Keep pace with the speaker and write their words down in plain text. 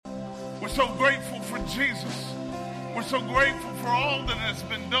We're so grateful for Jesus. We're so grateful for all that has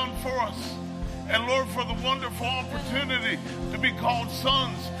been done for us. And Lord, for the wonderful opportunity to be called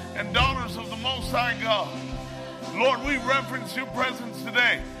sons and daughters of the Most High God. Lord, we reverence your presence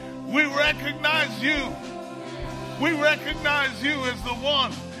today. We recognize you. We recognize you as the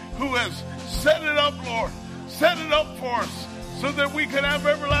one who has set it up, Lord. Set it up for us so that we could have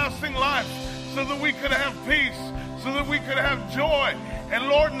everlasting life, so that we could have peace, so that we could have joy. And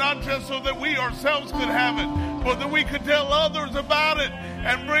Lord, not just so that we ourselves could have it, but that we could tell others about it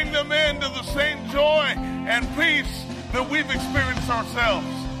and bring them into the same joy and peace that we've experienced ourselves.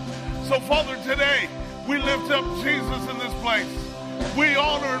 So, Father, today we lift up Jesus in this place. We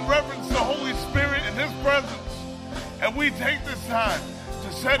honor and reverence the Holy Spirit in his presence. And we take this time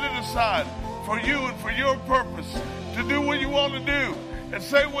to set it aside for you and for your purpose, to do what you want to do and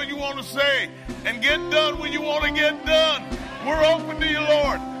say what you want to say and get done when you want to get done. We're open to you,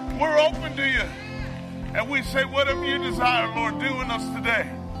 Lord. We're open to you. And we say, whatever you desire, Lord, do in us today.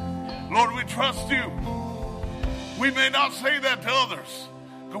 Lord, we trust you. We may not say that to others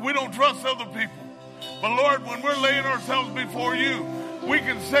because we don't trust other people. But Lord, when we're laying ourselves before you, we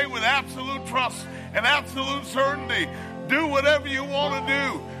can say with absolute trust and absolute certainty, do whatever you want to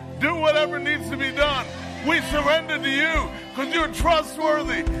do. Do whatever needs to be done. We surrender to you because you're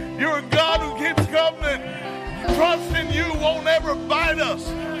trustworthy. You're a God who keeps covenant. Trust in you won't ever bite us.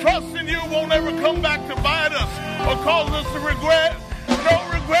 Trust in you won't ever come back to bite us or cause us to regret.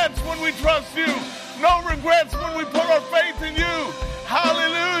 No regrets when we trust you. No regrets when we put our faith in you.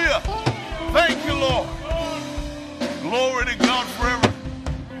 Hallelujah. Thank you, Lord. Glory to God forever.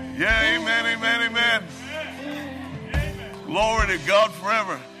 Yeah, amen, amen, amen. Glory to God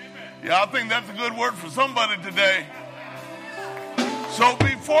forever. Yeah, I think that's a good word for somebody today. So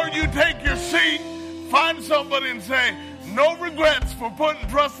before you take your seat, find somebody and say, no regrets for putting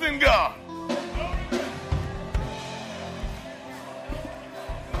trust in God.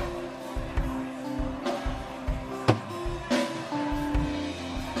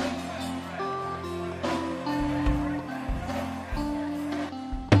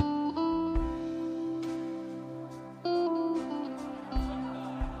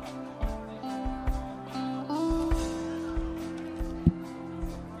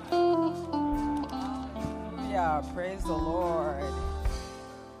 Praise the Lord.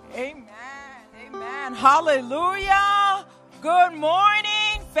 Amen. Amen. Hallelujah. Good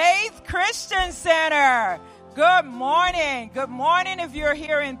morning, Faith Christian Center. Good morning. Good morning if you're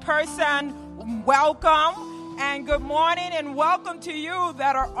here in person. Welcome. And good morning and welcome to you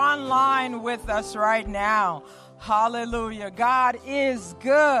that are online with us right now. Hallelujah. God is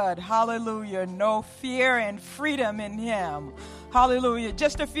good. Hallelujah. No fear and freedom in him. Hallelujah.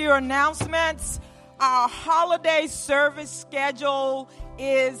 Just a few announcements. Our holiday service schedule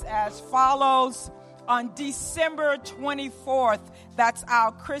is as follows. On December 24th, that's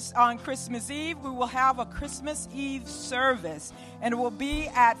on Christmas Eve, we will have a Christmas Eve service, and it will be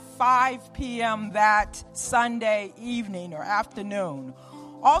at 5 p.m. that Sunday evening or afternoon.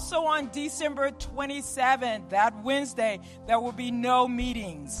 Also on December 27th, that Wednesday, there will be no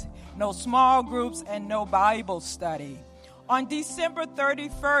meetings, no small groups, and no Bible study. On December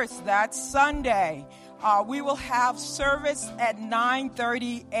 31st, that's Sunday, we will have service at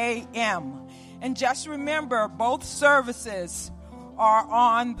 9:30 a.m. And just remember, both services are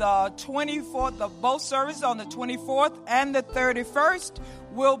on the 24th. Both services on the 24th and the 31st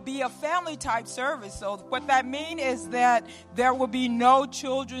will be a family-type service. So what that means is that there will be no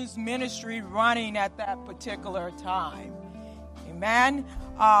children's ministry running at that particular time. Amen.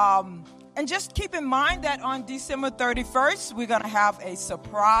 And just keep in mind that on December 31st, we're going to have a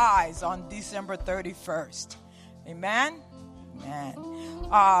surprise on December 31st. Amen?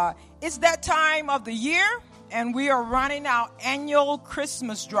 Amen. It's that time of the year, and we are running our annual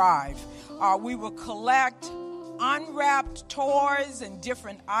Christmas drive. We will collect unwrapped toys and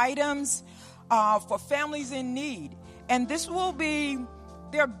different items for families in need. And this will be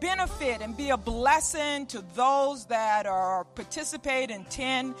their benefit and be a blessing to those that are participate in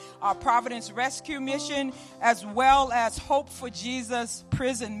 10 Providence Rescue Mission, as well as Hope for Jesus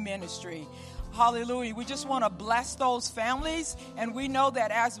Prison Ministry. Hallelujah. We just want to bless those families, and we know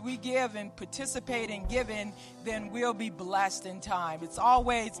that as we give and participate in giving, then we'll be blessed in time. It's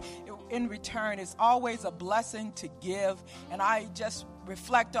always, in return, it's always a blessing to give, and I just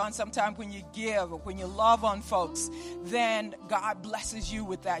reflect on sometimes when you give or when you love on folks, then God blesses you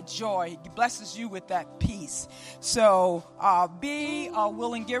with that joy. He blesses you with that peace. So be a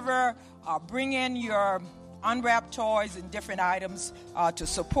willing giver. Bring in your unwrapped toys and different items to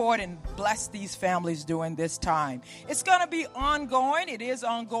support and bless these families during this time. It's going to be ongoing. It is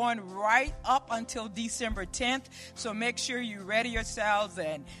ongoing right up until December 10th. So make sure you ready yourselves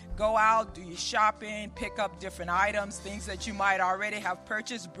and go out, do your shopping, pick up different items, things that you might already have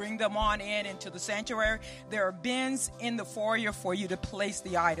purchased, bring them on into the sanctuary. There are bins in the foyer for you to place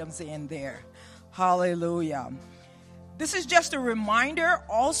the items in there. Hallelujah. This is just a reminder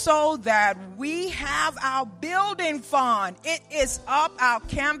also that we have our building fund. It is up. Our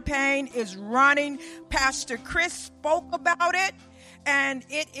campaign is running. Pastor Chris spoke about it. And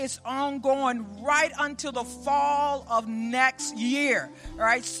it is ongoing right until the fall of next year. All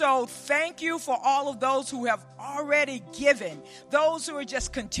right. So thank you for all of those who have already given. Those who are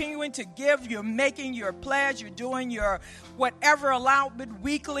just continuing to give. You're making your pledge. You're doing your whatever allotment,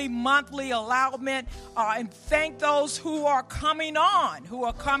 weekly, monthly allotment. And thank those who are coming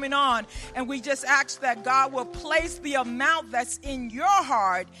on. And we just ask that God will place the amount that's in your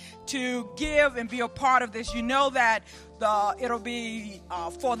heart to give and be a part of this. You know that it'll be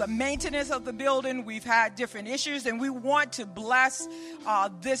for the maintenance of the building. We've had different issues, and we want to bless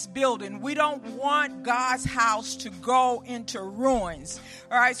this building. We don't want God's house to go into ruins.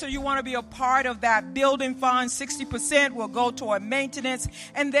 All right, so you want to be a part of that building fund. 60% will go toward maintenance,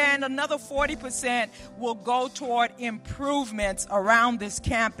 and then another 40% will go toward improvements around this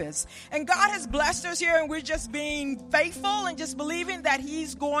campus. And God has blessed us here, and we're just being faithful and just believing that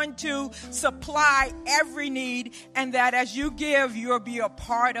He's going to supply every need, and that as you give, you'll be a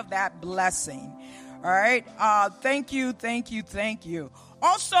part of that blessing. All right. Thank you.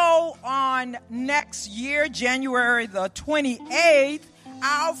 Also, on next year, January the 28th,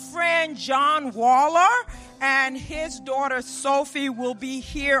 our friend John Waller and his daughter Sophie will be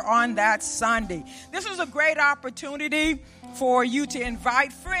here on that Sunday. This is a great opportunity for you to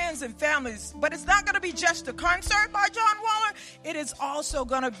invite friends and families. But it's not going to be just a concert by John Waller. It is also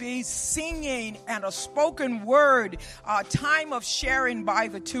going to be singing and a spoken word, time of sharing by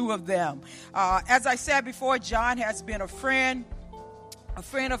the two of them. As I said before, John has been a friend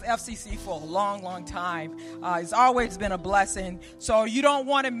of FCC for a long, long time. It's always been a blessing. So you don't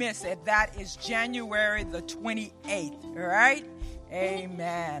want to miss it. That is January the 28th. All right?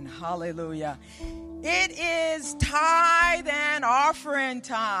 Amen. Hallelujah. It is tithe and offering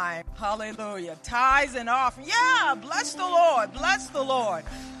time. Hallelujah. Tithes and offering. Yeah, bless the Lord. Bless the Lord.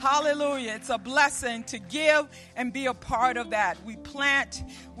 Hallelujah. It's a blessing to give and be a part of that. We plant,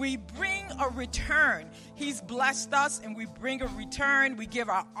 we bring a return. He's blessed us and we bring a return. We give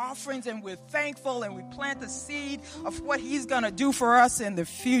our offerings and we're thankful and we plant the seed of what He's going to do for us in the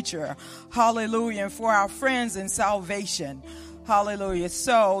future. Hallelujah. And for our friends in salvation. Hallelujah.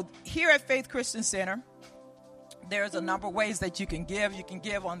 So here at Faith Christian Center, there's a number of ways that you can give. You can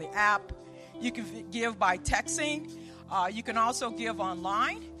give on the app. You can give by texting. You can also give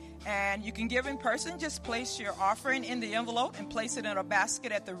online. And you can give in person. Just place your offering in the envelope and place it in a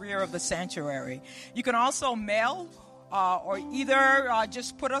basket at the rear of the sanctuary. You can also mail or either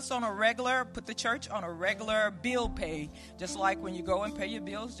just put the church on a regular bill pay. Just like when you go and pay your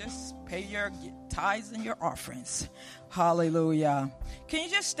bills, just pay your tithes and your offerings. Hallelujah. Can you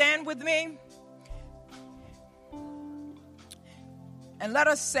just stand with me? And let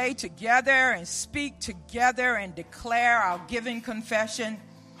us say together and speak together and declare our giving confession.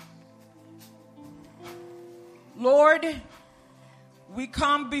 Lord, we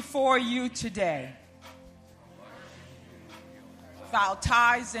come before you today with our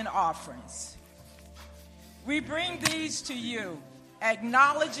tithes and offerings. We bring these to you,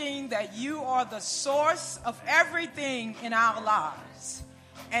 acknowledging that you are the source of everything in our lives,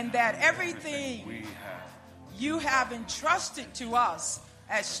 and that everything you have entrusted to us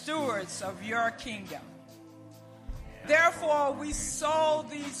as stewards of your kingdom. Therefore, we sow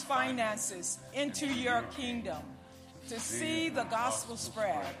these finances into your kingdom to see the gospel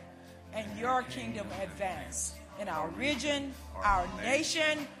spread and your kingdom advance in our region, our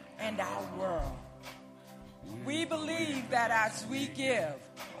nation, and our world. We believe that as we give,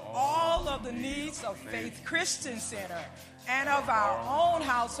 all of the needs of Faith Christian Center and of our own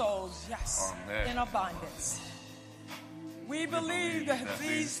households, yes, in abundance. We believe that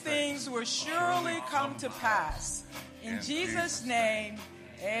these things will surely come to pass. In Jesus' name,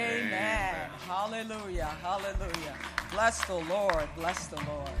 amen. Hallelujah. Hallelujah. Bless the Lord. Bless the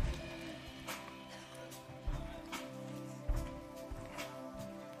Lord.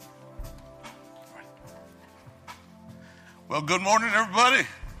 Well, good morning, everybody.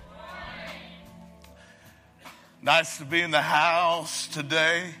 Nice to be in the house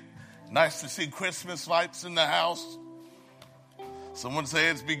today. Nice to see Christmas lights in the house. Someone say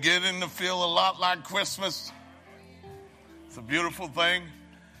it's beginning to feel a lot like Christmas. It's a beautiful thing.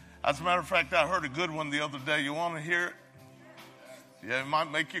 As a matter of fact, I heard a good one the other day. You want to hear it? Yeah, it might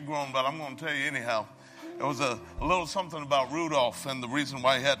make you groan, but I'm going to tell you anyhow. It was a little something about Rudolph and the reason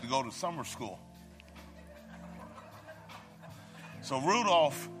why he had to go to summer school. So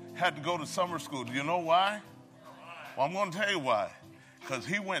Rudolph had to go to summer school. Do you know why? Well, I'm going to tell you why. Because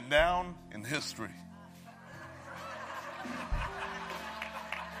he went down in history.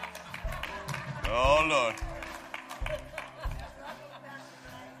 Oh, Lord.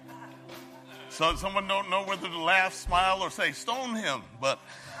 So someone don't know whether to laugh, smile, or say, stone him. But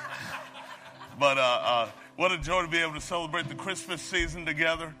what a joy to be able to celebrate the Christmas season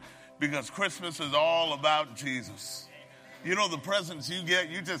together, because Christmas is all about Jesus. You know, the presents you get,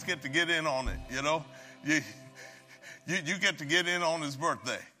 you just get to get in on it, you know. You get to get in on his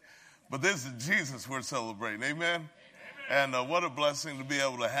birthday. But this is Jesus we're celebrating, amen? And what a blessing to be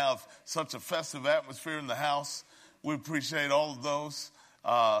able to have such a festive atmosphere in the house. We appreciate all of those.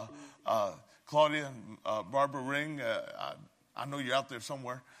 Claudia and Barbara Ring, I know you're out there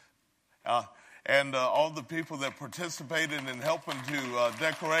somewhere. And all the people that participated in helping to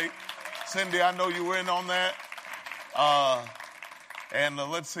decorate. Cindy, I know you were in on that. And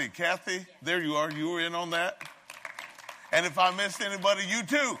let's see, Kathy, there you are. You were in on that. And if I missed anybody, you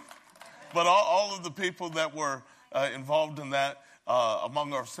too. But all of the people that were involved in that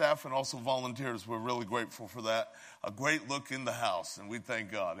among our staff and also volunteers, we're really grateful for that. A great look in the house, and we thank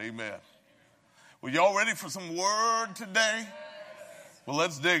God. Amen. Well, y'all ready for some word today? Well,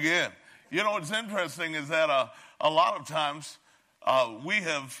 let's dig in. You know, what's interesting is that a lot of times we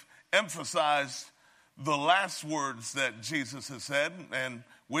have emphasized the last words that Jesus has said, and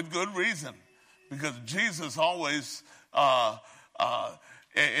with good reason, because Jesus always,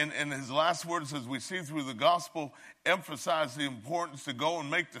 in his last words, as we see through the gospel, emphasized the importance to go and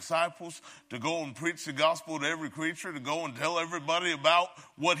make disciples, to go and preach the gospel to every creature, to go and tell everybody about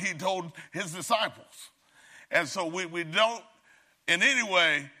what he told his disciples. And so we don't in any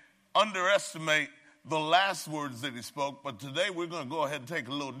way underestimate the last words that he spoke, but today we're going to go ahead and take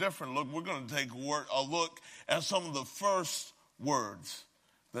a little different look. We're going to take a look at some of the first words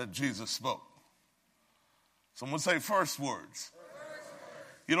that Jesus spoke. Someone say first words.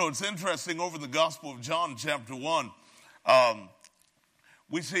 You know, it's interesting, over the Gospel of John, chapter 1,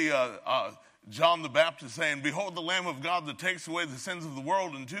 we see John the Baptist saying, "Behold the Lamb of God that takes away the sins of the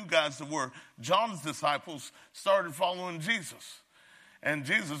world." And two guys that were John's disciples started following Jesus. And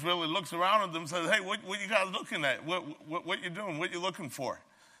Jesus really looks around at them and says, "Hey, what you guys looking at? What you doing? What you looking for?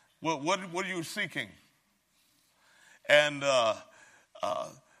 What are you seeking?" And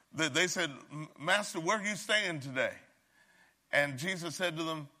they said, "Master, where are you staying today?" And Jesus said to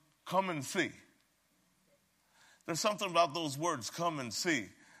them, "Come and see." There's something about those words, "come and see,"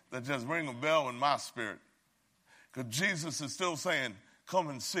 that just ring a bell in my spirit. Because Jesus is still saying, "Come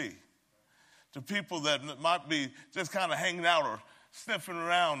and see." To people that might be just kind of hanging out or sniffing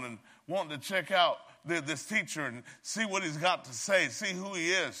around and wanting to check out this teacher and see what he's got to say, see who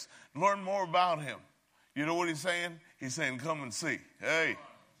he is, learn more about him. You know what he's saying? He's saying, "Come and see." Hey.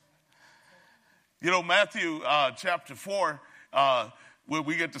 You know, Matthew chapter 4, where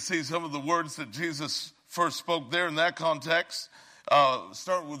we get to see some of the words that Jesus first spoke there in that context.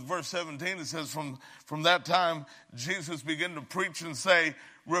 Start with verse 17. It says, from that time, Jesus began to preach and say,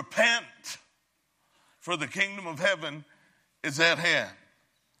 "Repent, for the kingdom of heaven is at hand."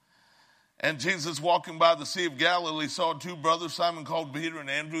 And Jesus, walking by the Sea of Galilee, saw two brothers, Simon called Peter and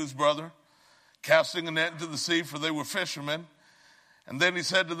Andrew his brother, casting a net into the sea, for they were fishermen. And then he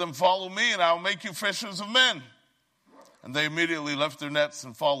said to them, "Follow me, and I will make you fishers of men." And they immediately left their nets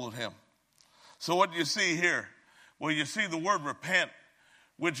and followed him. So what do you see here? Well, you see the word repent,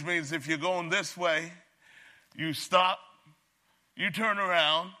 which means if you're going this way, you stop, you turn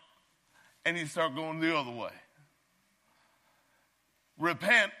around, and you start going the other way.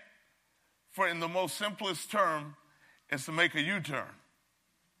 Repent, for in the most simplest term, is to make a U-turn.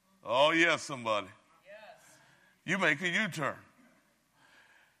 Oh, yes, somebody. Yes. You make a U-turn.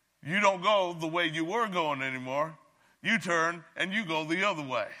 You don't go the way you were going anymore. You turn and you go the other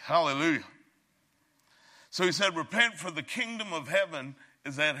way. Hallelujah. So he said, "Repent, for the kingdom of heaven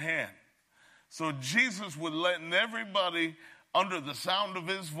is at hand." So Jesus was letting everybody under the sound of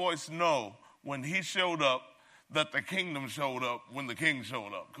his voice know when he showed up that the kingdom showed up when the king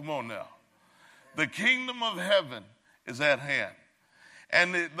showed up. Come on now. The kingdom of heaven is at hand.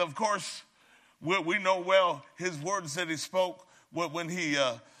 And of course, we know well his words that he spoke when he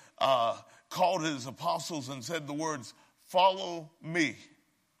called his apostles and said the words, "Follow me,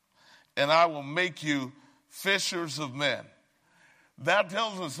 and I will make you fishers of men." That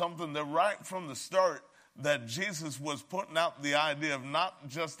tells us something that right from the start, that Jesus was putting out the idea of not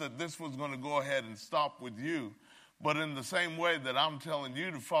just that this was going to go ahead and stop with you, but in the same way that I'm telling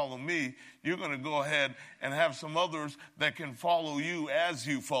you to follow me, you're going to go ahead and have some others that can follow you as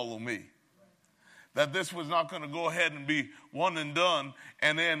you follow me. That this was not going to go ahead and be one and done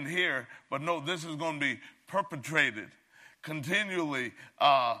and end here, but no, this is going to be perpetrated continually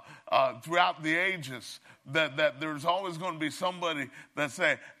throughout the ages, that there's always going to be somebody that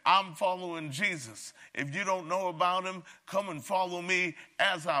say, I'm following Jesus. If you don't know about him, come and follow me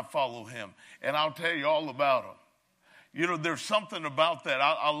as I follow him, and I'll tell you all about him. You know, there's something about that.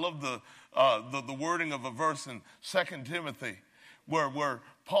 I love the wording of a verse in 2 Timothy where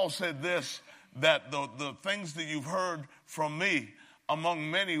Paul said this, that the things that you've heard from me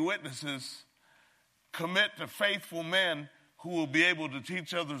among many witnesses, commit to faithful men who will be able to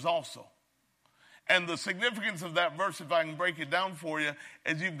teach others also. And the significance of that verse, if I can break it down for you,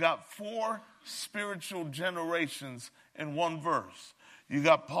 is you've got 4 spiritual generations in one verse. You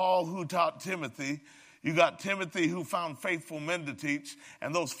got Paul who taught Timothy. You got Timothy who found faithful men to teach.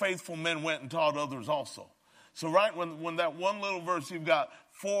 And those faithful men went and taught others also. So right when that one little verse, you've got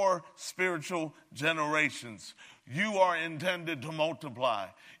 4 spiritual generations. You are intended to multiply.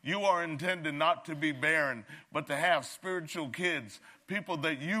 You are intended not to be barren, but to have spiritual kids, people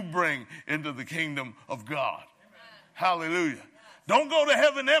that you bring into the kingdom of God. Amen. Hallelujah. Yes. Don't go to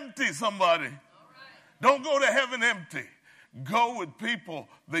heaven empty, somebody. Right. Don't go to heaven empty. Go with people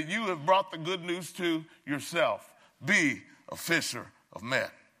that you have brought the good news to yourself. Be a fisher of men.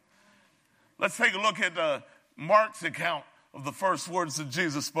 Let's take a look at Mark's account of the first words that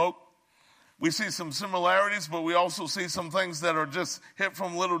Jesus spoke. We see some similarities, but we also see some things that are just hit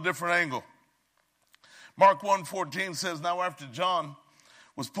from a little different angle. Mark 1:14 says, now after John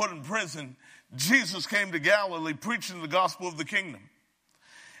was put in prison, Jesus came to Galilee preaching the gospel of the kingdom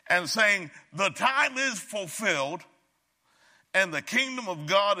and saying, the time is fulfilled and the kingdom of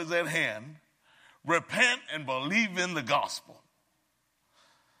God is at hand. Repent and believe in the gospel.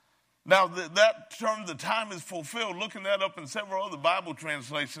 Now, that term, the time is fulfilled, looking that up in several other Bible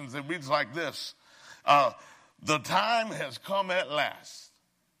translations, it reads like this. The time has come at last.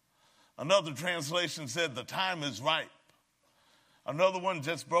 Another translation said, the time is ripe. Another one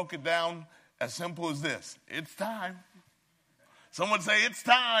just broke it down as simple as this. It's time. Someone say, it's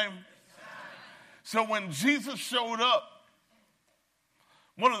time. It's time. So when Jesus showed up,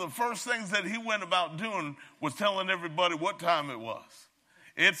 one of the first things that he went about doing was telling everybody what time it was.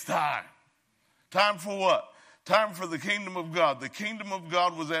 It's time. Time for what? Time for the kingdom of God. The kingdom of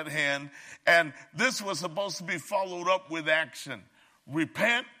God was at hand, and this was supposed to be followed up with action.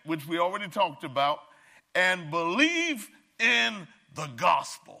 Repent, which we already talked about, and believe in the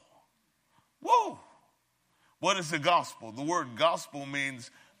gospel. Whoa! What is the gospel? The word gospel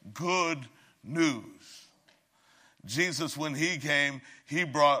means good news. Jesus, when he came, he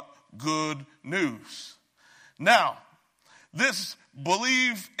brought good news. Now, this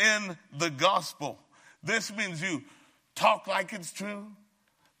believe in the gospel. This means you talk like it's true,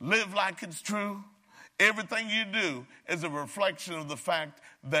 live like it's true. Everything you do is a reflection of the fact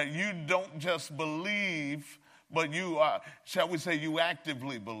that you don't just believe, but you are, shall we say, you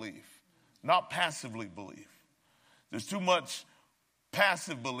actively believe, not passively believe. There's too much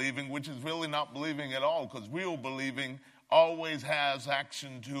passive believing, which is really not believing at all, because real believing always has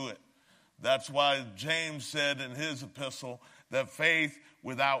action to it. That's why James said in his epistle that faith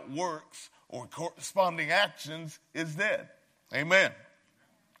without works or corresponding actions is dead. Amen.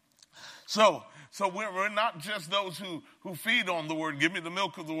 So we're not just those who feed on the word, give me the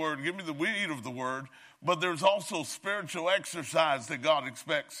milk of the word, give me the weed of the word, but there's also spiritual exercise that God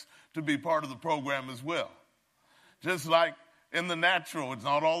expects to be part of the program as well. Just like in the natural, it's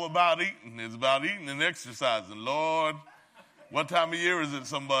not all about eating. It's about eating and exercising. Lord, what time of year is it,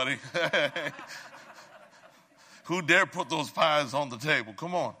 somebody? Who dare put those pies on the table?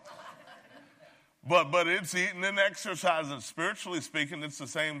 Come on. But it's eating and exercising. Spiritually speaking, it's the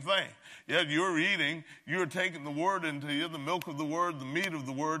same thing. Yeah, you're eating, you're taking the word into you, the milk of the word, the meat of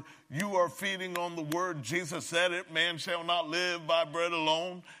the word. You are feeding on the word. Jesus said it, man shall not live by bread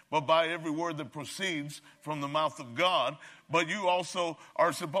alone, but by every word that proceeds from the mouth of God. But you also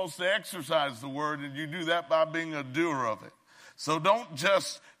are supposed to exercise the word, and you do that by being a doer of it. So don't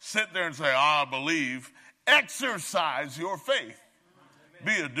just sit there and say, I believe. Exercise your faith.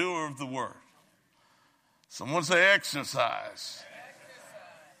 Be a doer of the word. Someone say exercise.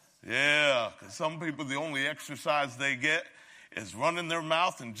 Yeah, because some people, the only exercise they get is running their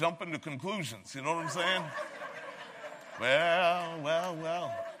mouth and jumping to conclusions. You know what I'm saying?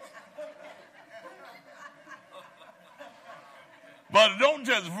 Well. But don't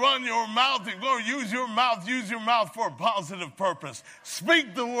just run your mouth. If you're going to use your mouth for a positive purpose.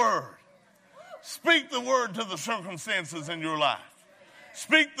 Speak the word. Speak the word to the circumstances in your life.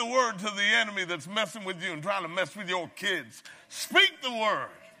 Speak the word to the enemy that's messing with you and trying to mess with your kids. Speak the word.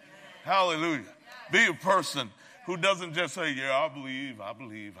 Hallelujah. Be a person who doesn't just say, yeah, I believe.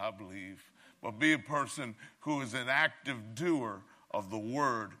 But be a person who is an active doer of the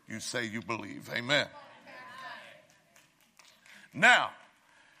word you say you believe. Amen. Now,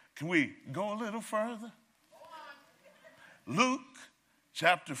 can we go a little further? Luke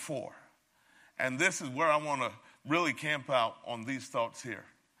chapter 4. And this is where I want to really camp out on these thoughts here.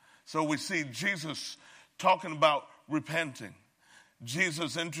 So we see Jesus talking about repenting.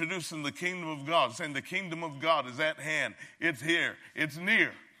 Jesus introducing the kingdom of God, saying the kingdom of God is at hand. It's here. It's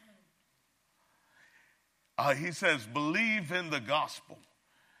near. He says, believe in the gospel.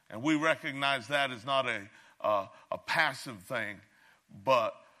 And we recognize that as not a passive thing,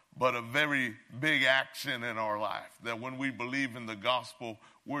 but a very big action in our life. That when we believe in the gospel,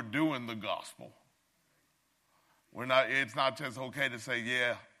 we're doing the gospel. It's not just okay to say,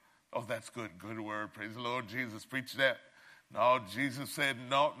 yeah, oh, that's good word. Praise the Lord, Jesus, preach that. No, Jesus said,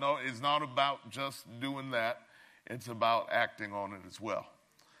 no, it's not about just doing that. It's about acting on it as well.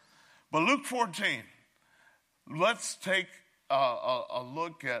 But Luke 14, let's take a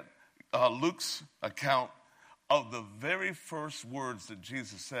look at Luke's account of the very first words that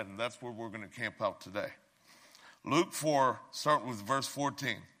Jesus said, and that's where we're going to camp out today. Luke 4, start with verse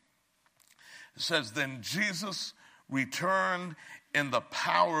 14. It says, then Jesus returned in the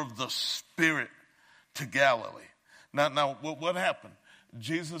power of the Spirit to Galilee. Now, what happened?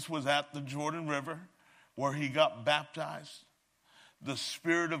 Jesus was at the Jordan River where he got baptized. The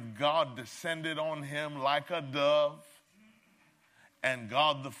Spirit of God descended on him like a dove. And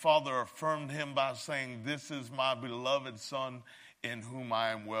God the Father affirmed him by saying, this is my beloved Son in whom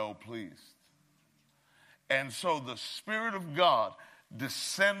I am well pleased. And so the Spirit of God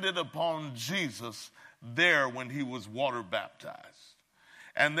descended upon Jesus there when he was water baptized.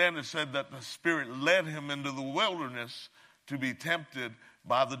 And then it said that the Spirit led him into the wilderness to be tempted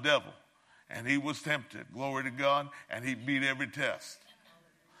by the devil. And he was tempted, glory to God, and he beat every test.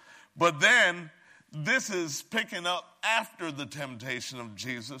 But then, this is picking up after the temptation of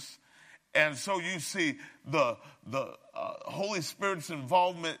Jesus. And so you see the Holy Spirit's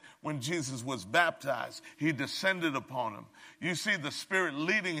involvement when Jesus was baptized. He descended upon him. You see the Spirit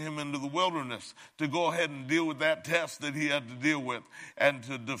leading him into the wilderness to go ahead and deal with that test that he had to deal with and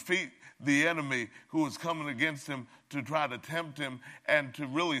to defeat the enemy who was coming against him to try to tempt him and to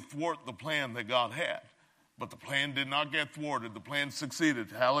really thwart the plan that God had. But the plan did not get thwarted. The plan succeeded.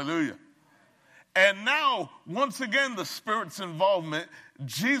 Hallelujah. And now, once again, the Spirit's involvement,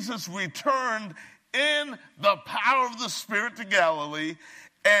 Jesus returned in the power of the Spirit to Galilee,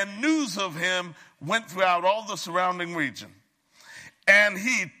 and news of him went throughout all the surrounding region. And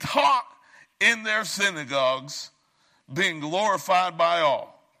he taught in their synagogues, being glorified by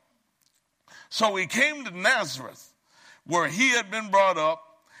all. So he came to Nazareth, where he had been brought up,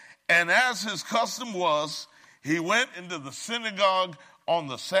 and as his custom was, he went into the synagogue on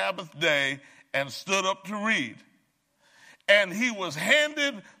the Sabbath day and stood up to read. And he was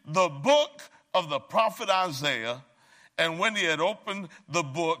handed the book of the prophet Isaiah. And when he had opened the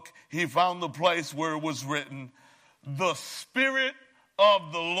book, he found the place where it was written, the Spirit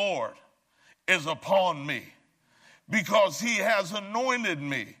of the Lord is upon me, because he has anointed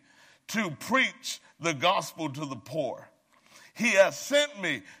me to preach the gospel to the poor. He has sent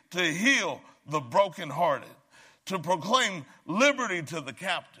me to heal the brokenhearted, to proclaim liberty to the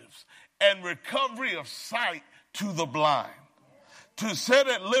captives, and recovery of sight to the blind, to set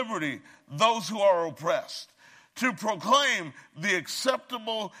at liberty those who are oppressed, to proclaim the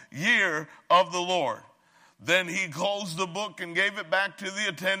acceptable year of the Lord. Then he closed the book and gave it back to the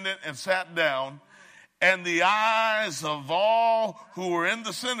attendant and sat down. And the eyes of all who were in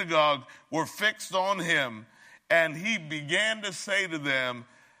the synagogue were fixed on him. And he began to say to them,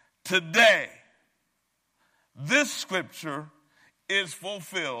 today, this scripture is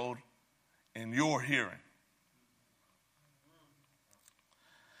fulfilled in your hearing.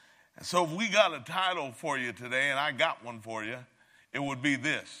 And so if we got a title for you today, and I got one for you, it would be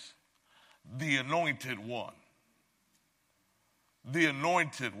this: the Anointed One. The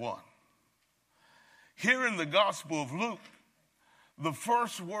Anointed One. Here in the Gospel of Luke, the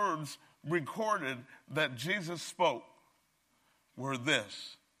first words recorded that Jesus spoke were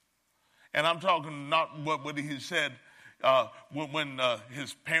this. And I'm talking not what he said when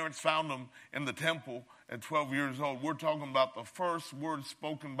his parents found him in the temple at 12 years old. We're talking about the first words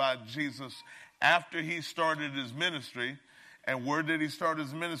spoken by Jesus after he started his ministry. And where did he start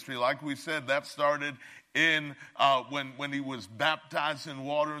his ministry? Like we said, that started in when he was baptized in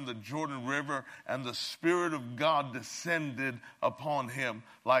water in the Jordan River, and the Spirit of God descended upon him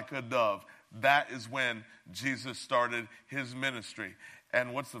like a dove. That is when Jesus started his ministry.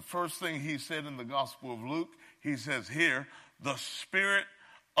 And what's the first thing he said in the Gospel of Luke? He says here, the Spirit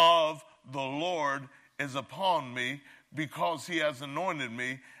of the Lord is upon me because he has anointed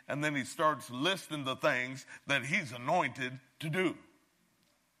me. And then he starts listing the things that he's anointed to do.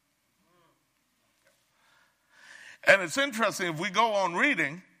 And it's interesting, if we go on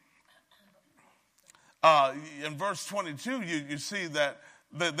reading, in verse 22, you see that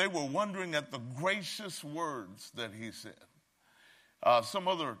they were wondering at the gracious words that he said. Some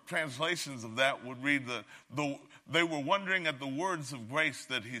other translations of that would read, they were wondering at the words of grace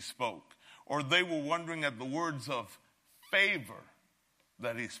that he spoke, or they were wondering at the words of favor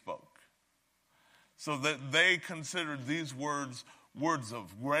that he spoke. So that they considered these words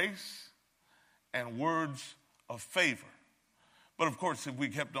of grace and words of favor. But of course, if we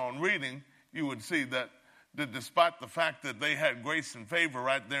kept on reading, you would see that despite the fact that they had grace and favor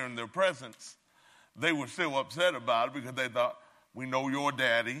right there in their presence, they were still upset about it because they thought, we know your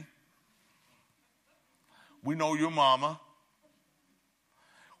daddy. We know your mama.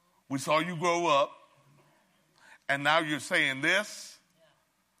 We saw you grow up. And now you're saying this?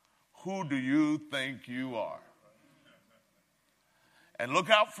 Who do you think you are? And look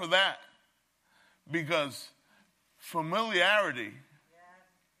out for that, because familiarity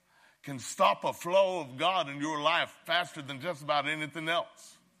can stop a flow of God in your life faster than just about anything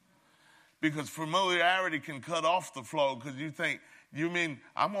else. Because familiarity can cut off the flow, because you think, you mean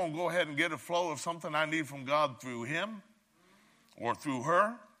I'm going to go ahead and get a flow of something I need from God through him or through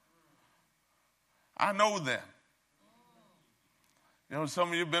her? I know them. You know, some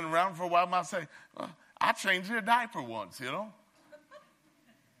of you have been around for a while, might say, I changed your diaper once, you know.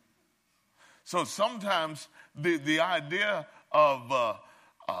 So sometimes the idea of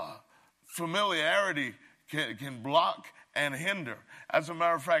familiarity can block and hinder. As a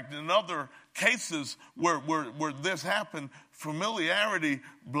matter of fact, in other cases where this happened, familiarity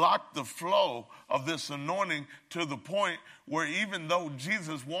blocked the flow of this anointing to the point where even though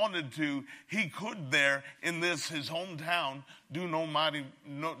Jesus wanted to, he could there in this his hometown do no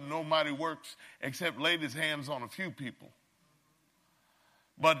mighty works except laid his hands on a few people.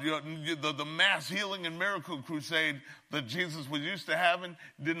 But the mass healing and miracle crusade that Jesus was used to having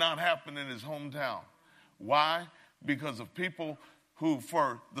did not happen in his hometown. Why? Because of people who,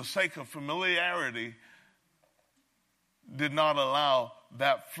 for the sake of familiarity, did not allow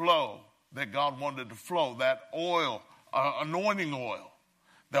that flow that God wanted to flow, that oil, anointing oil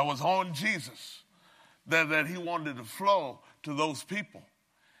that was on Jesus, that he wanted to flow to those people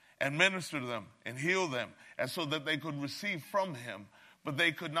and minister to them and heal them, and so that they could receive from him. But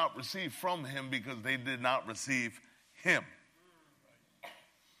they could not receive from him because they did not receive him.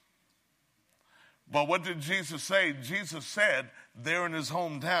 But what did Jesus say? Jesus said there in his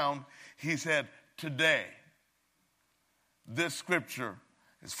hometown, he said, today, this scripture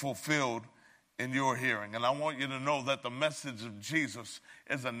is fulfilled in your hearing. And I want you to know that the message of Jesus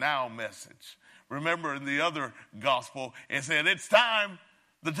is a now message. Remember in the other gospel, it said, it's time.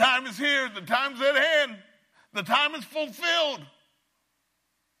 The time is here. The time's at hand. The time is fulfilled.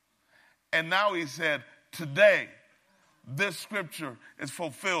 And now he said, today, this scripture is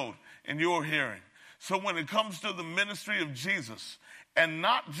fulfilled in your hearing. So when it comes to the ministry of Jesus, and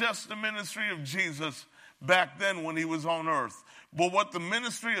not just the ministry of Jesus back then when he was on earth, but what the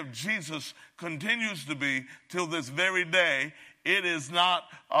ministry of Jesus continues to be till this very day, it is not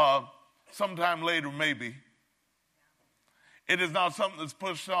sometime later maybe. It is not something that's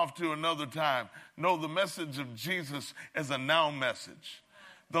pushed off to another time. No, the message of Jesus is a now message.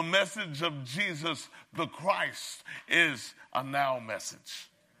 The message of Jesus, the Christ, is a now message.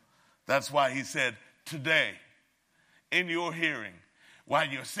 That's why he said, today, in your hearing, while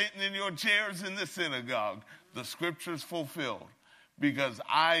you're sitting in your chairs in the synagogue, the scripture's fulfilled, because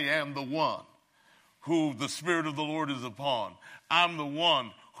I am the one who the Spirit of the Lord is upon. I'm the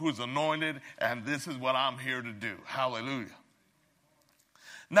one who's anointed, and this is what I'm here to do. Hallelujah.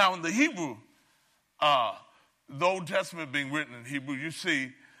 Now, in the Hebrew, the Old Testament being written in Hebrew, you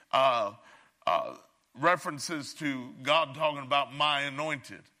see references to God talking about my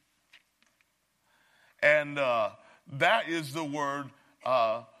anointed. And that is the word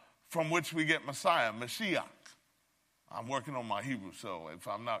from which we get Messiah, Mashiach. I'm working on my Hebrew, so if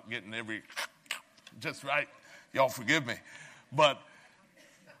I'm not getting every just right, y'all forgive me. But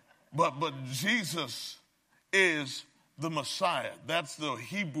Jesus is the Messiah. That's the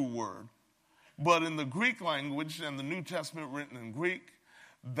Hebrew word But in the Greek language and the New Testament written in Greek,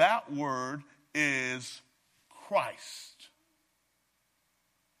 that word is Christ.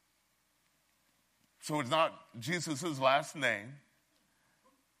 So it's not Jesus' last name.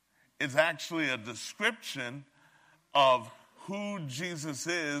 It's actually a description of who Jesus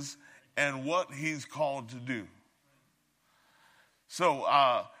is and what he's called to do. So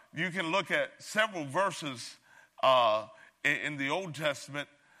you can look at several verses in the Old Testament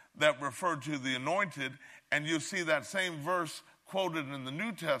that refer to the anointed, and you'll see that same verse quoted in the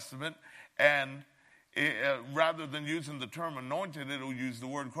New Testament, and rather than using the term anointed, it'll use the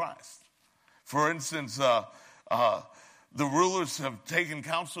word Christ. For instance, the rulers have taken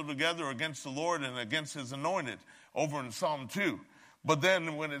counsel together against the Lord and against his anointed over in Psalm 2. But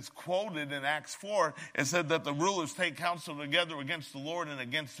then when it's quoted in Acts 4, it said that the rulers take counsel together against the Lord and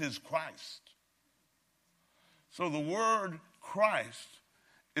against his Christ. So the word Christ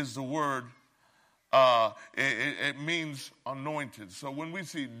is the word, it means anointed. So when we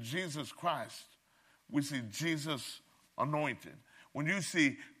see Jesus Christ, we see Jesus anointed. When you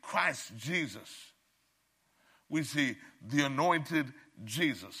see Christ Jesus, we see the anointed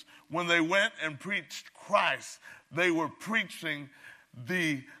Jesus. When they went and preached Christ, they were preaching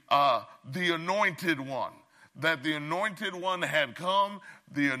the Anointed One. That the Anointed One had come,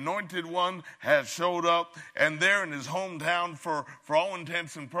 the Anointed One had showed up, and there in his hometown, for all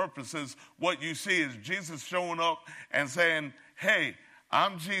intents and purposes, what you see is Jesus showing up and saying, hey,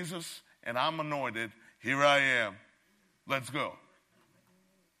 I'm Jesus and I'm anointed. Here I am. Let's go.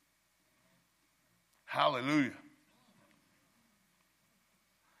 Hallelujah.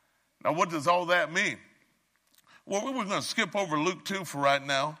 Now, what does all that mean? Well, we're going to skip over Luke 2 for right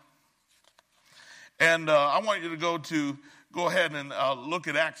now. And I want you to go ahead and look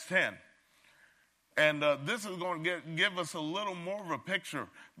at Acts 10. And this is going to give us a little more of a picture.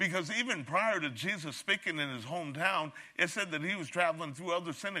 Because even prior to Jesus speaking in his hometown, it said that he was traveling through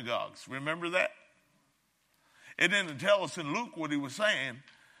other synagogues. Remember that? It didn't tell us in Luke what he was saying,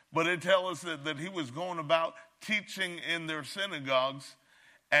 but it tells us that he was going about teaching in their synagogues.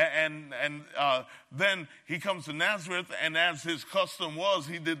 And then he comes to Nazareth, and as his custom was,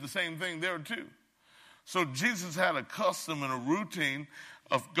 he did the same thing there too. So Jesus had a custom and a routine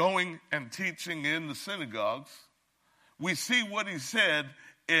of going and teaching in the synagogues. We see what he said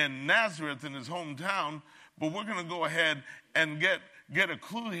in Nazareth, in his hometown, but we're going to go ahead and get a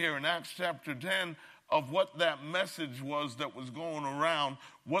clue here in Acts chapter 10 of what that message was that was going around,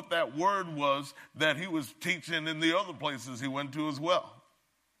 what that word was that he was teaching in the other places he went to as well.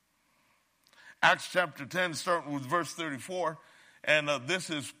 Acts chapter 10, starting with verse 34, and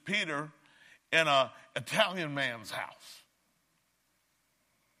this is Peter in an Italian man's house.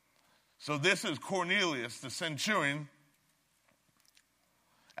 So this is Cornelius, the centurion.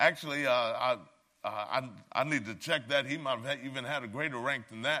 Actually, I need to check that. He might have even had a greater rank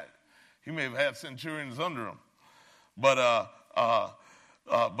than that. He may have had centurions under him. But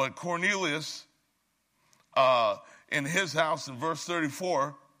Cornelius, in his house, in verse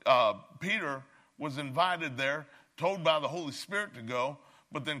 34, Peter was invited there, told by the Holy Spirit to go,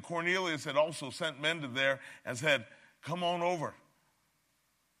 but then Cornelius had also sent men to there and said, come on over.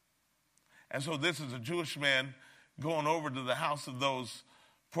 And so this is a Jewish man going over to the house of those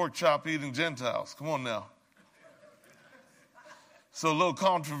pork chop eating Gentiles. Come on now. So a little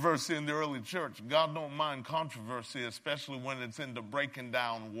controversy in the early church. God don't mind controversy, especially when it's into breaking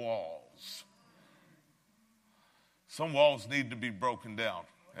down walls. Some walls need to be broken down.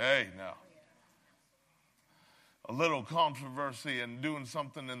 Hey, now. A little controversy and doing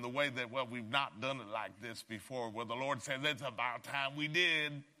something in the way that, well, we've not done it like this before, where the Lord says it's about time we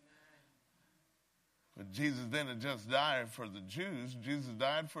did. But Jesus didn't just die for the Jews. Jesus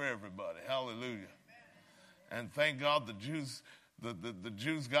died for everybody. Hallelujah. And thank God the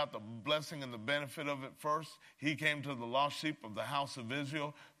Jews got the blessing and the benefit of it first. He came to the lost sheep of the house of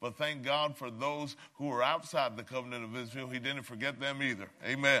Israel. But thank God for those who were outside the covenant of Israel. He didn't forget them either.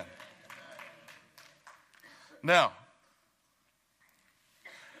 Amen. Now,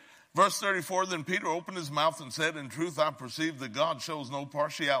 verse 34, then Peter opened his mouth and said, in truth, I perceive that God shows no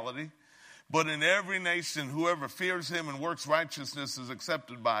partiality, but in every nation, whoever fears him and works righteousness is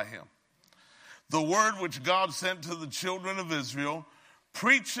accepted by him. The word which God sent to the children of Israel,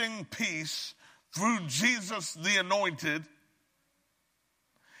 preaching peace through Jesus the Anointed,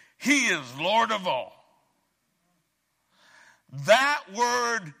 he is Lord of all. That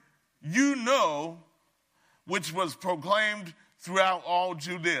word, you know, which was proclaimed throughout all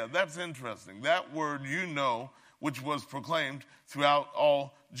Judea. That's interesting. That word, you know, which was proclaimed throughout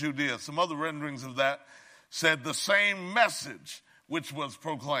all Judea. Some other renderings of that said the same message which was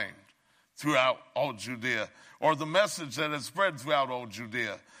proclaimed throughout all Judea, or the message that has spread throughout all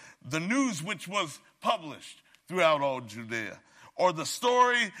Judea, the news which was published throughout all Judea, or the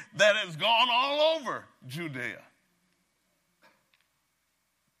story that has gone all over Judea.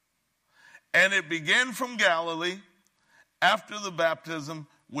 And it began from Galilee after the baptism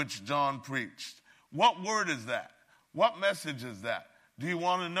which John preached. What word is that? What message is that? Do you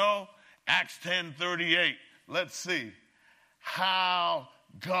want to know? Acts 10:38. Let's see. How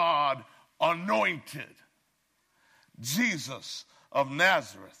God anointed Jesus of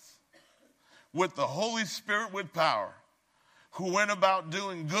Nazareth with the Holy Spirit with power, who went about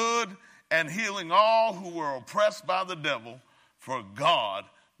doing good and healing all who were oppressed by the devil, for God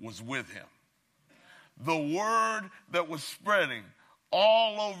was with him. The word that was spreading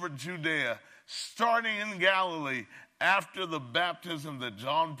all over Judea, starting in Galilee after the baptism that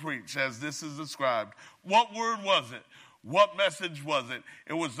John preached, as this is described. What word was it? What message was it?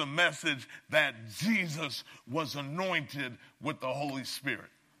 It was the message that Jesus was anointed with the Holy Spirit.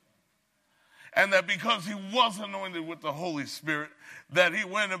 And that because he was anointed with the Holy Spirit, that he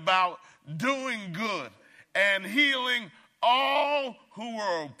went about doing good and healing all who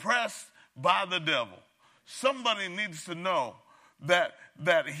were oppressed by the devil. Somebody needs to know that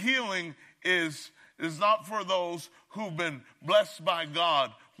healing is not for those who've been blessed by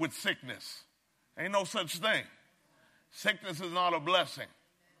God with sickness. Ain't no such thing. Sickness is not a blessing.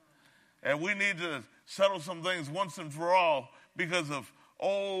 And we need to settle some things once and for all because of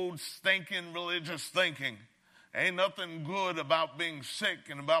old, stinking religious thinking. Ain't nothing good about being sick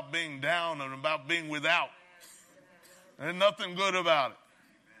and about being down and about being without. Ain't nothing good about it.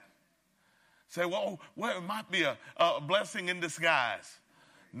 Say, well, it might be a blessing in disguise.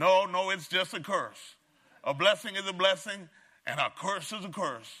 No, it's just a curse. A blessing is a blessing, and a curse is a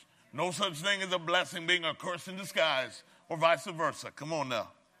curse. No such thing as a blessing being a curse in disguise, or vice versa. Come on now.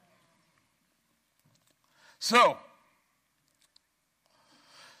 So,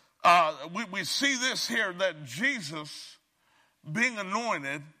 we see this here, that Jesus being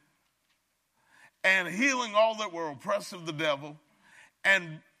anointed and healing all that were oppressed of the devil,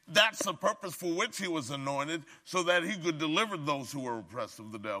 and that's the purpose for which he was anointed, so that he could deliver those who were oppressed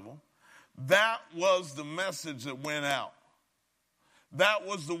of the devil. That was the message that went out. That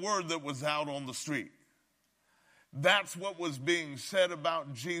was the word that was out on the street. That's what was being said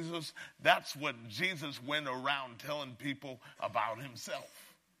about Jesus. That's what Jesus went around telling people about himself,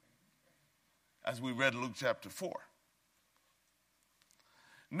 as we read Luke chapter 4.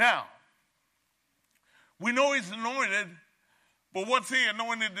 Now, we know he's anointed, but what's he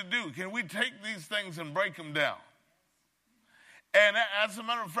anointed to do? Can we take these things and break them down? And as a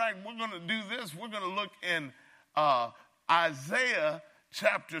matter of fact, we're going to do this. We're going to look in Isaiah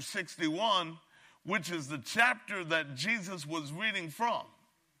chapter 61, which is the chapter that Jesus was reading from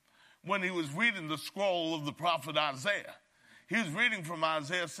when he was reading the scroll of the prophet Isaiah. He was reading from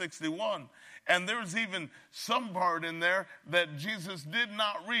Isaiah 61, and there's even some part in there that Jesus did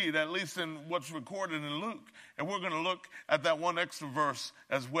not read, at least in what's recorded in Luke. And we're going to look at that one extra verse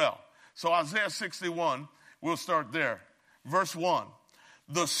as well. So Isaiah 61, we'll start there. Verse 1,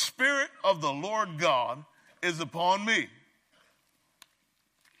 the Spirit of the Lord God is upon me,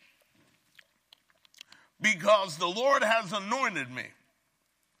 because the Lord has anointed me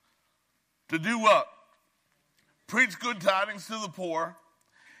to do what? Preach good tidings to the poor.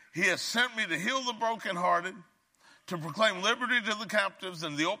 He has sent me to heal the brokenhearted, to proclaim liberty to the captives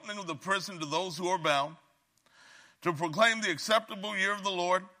and the opening of the prison to those who are bound, to proclaim the acceptable year of the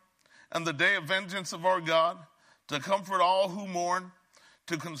Lord and the day of vengeance of our God, to comfort all who mourn,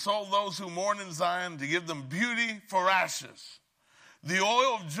 to console those who mourn in Zion, to give them beauty for ashes, the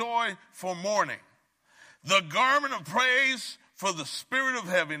oil of joy for mourning, the garment of praise for the spirit of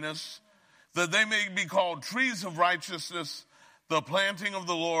heaviness, that they may be called trees of righteousness, the planting of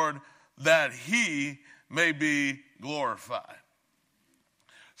the Lord, that he may be glorified.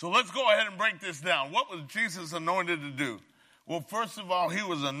 So let's go ahead and break this down. What was Jesus anointed to do? Well, first of all, he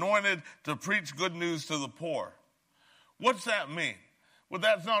was anointed to preach good news to the poor. What's that mean? Well,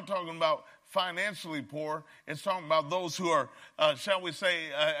 that's not talking about financially poor. It's talking about those who are, shall we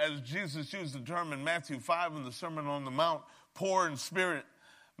say, as Jesus used the term in Matthew 5 in the Sermon on the Mount, poor in spirit,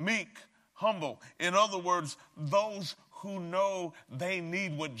 meek, humble. In other words, those who know they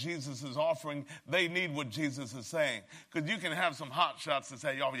need what Jesus is offering. They need what Jesus is saying. Because you can have some hot shots that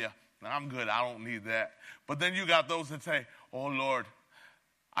say, oh, yeah, I'm good. I don't need that. But then you got those that say, oh, Lord,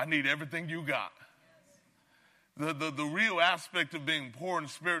 I need everything you got. The real aspect of being poor in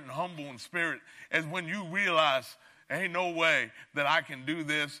spirit and humble in spirit is when you realize, ain't no way that I can do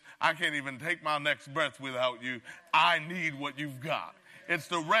this. I can't even take my next breath without you. I need what you've got. It's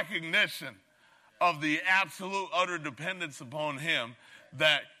the recognition of the absolute, utter dependence upon him,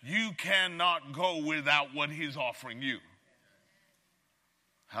 that you cannot go without what he's offering you.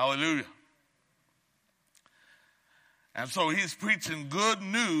 Hallelujah. And so he's preaching good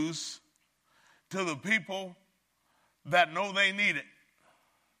news to the people that know they need it.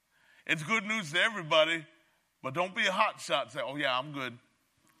 It's good news to everybody, but don't be a hot shot. Say, oh yeah, I'm good.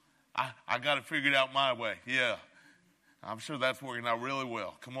 I got it figured out my way. Yeah, I'm sure that's working out really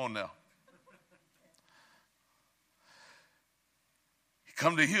well. Come on now. He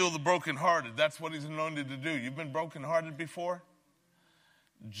come to heal the brokenhearted. That's what he's anointed to do. You've been brokenhearted before?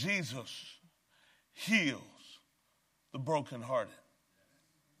 Jesus heals the brokenhearted.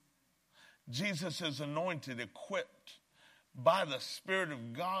 Jesus is anointed, equipped by the Spirit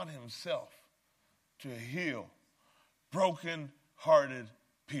of God himself to heal broken-hearted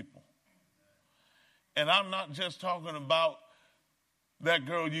people. And I'm not just talking about that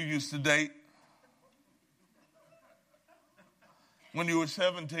girl you used to date when you were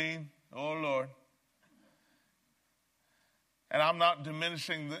 17. Oh, Lord. And I'm not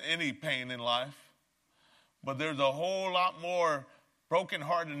diminishing any pain in life, but there's a whole lot more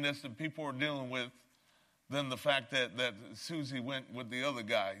brokenheartedness that people are dealing with than the fact that Susie went with the other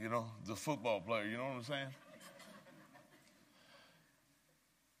guy, the football player. You know what I'm saying?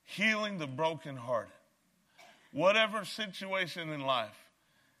 Healing the brokenhearted. Whatever situation in life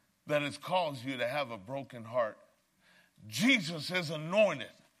that has caused you to have a broken heart, Jesus is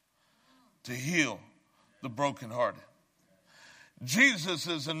anointed to heal the brokenhearted. Jesus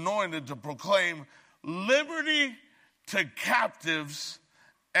is anointed to proclaim liberty to captives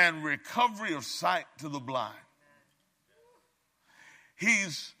and recovery of sight to the blind.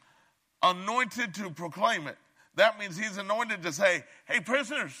 He's anointed to proclaim it. That means he's anointed to say, hey,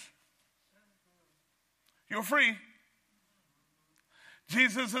 prisoners, you're free.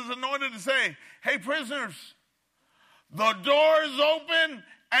 Jesus is anointed to say, hey, prisoners, the door is open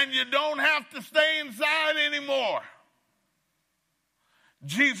and you don't have to stay inside anymore.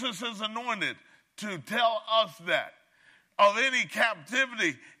 Jesus is anointed to tell us that of any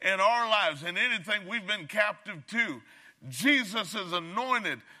captivity in our lives and anything we've been captive to. Jesus is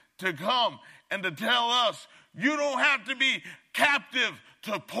anointed to come and to tell us, you don't have to be captive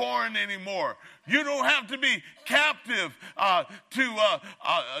to porn anymore. You don't have to be captive to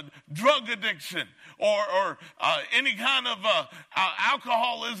drug addiction or any kind of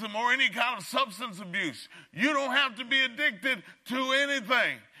alcoholism or any kind of substance abuse. You don't have to be addicted to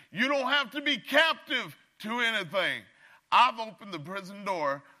anything. You don't have to be captive to anything. I've opened the prison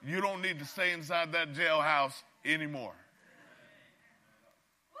door. You don't need to stay inside that jailhouse anymore.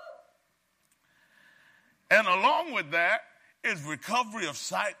 And along with that is recovery of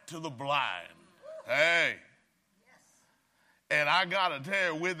sight to the blind. Hey. And I got to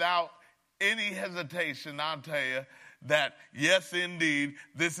tell you, without any hesitation, I'll tell you that, yes, indeed,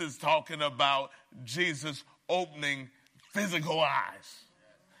 this is talking about Jesus opening physical eyes.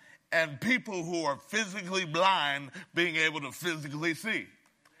 And people who are physically blind being able to physically see.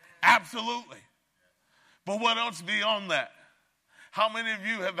 Absolutely. But what else beyond that? How many of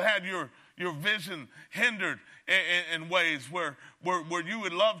you have had your vision hindered in ways where you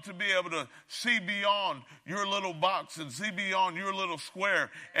would love to be able to see beyond your little box and see beyond your little square,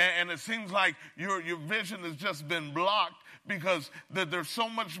 and it seems like your vision has just been blocked because there's so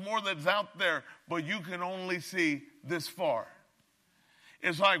much more that's out there, but you can only see this far.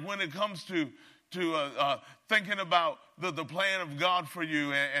 It's like when it comes to thinking about the plan of God for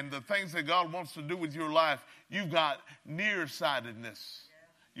you and the things that God wants to do with your life, you've got nearsightedness.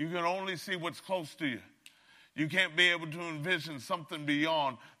 You can only see what's close to you. You can't be able to envision something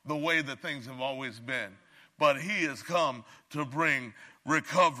beyond the way that things have always been. But he has come to bring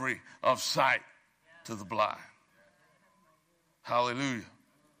recovery of sight to the blind. Hallelujah.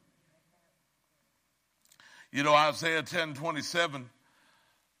 Isaiah 10:27,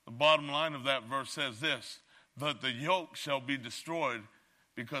 the bottom line of that verse says this, that the yoke shall be destroyed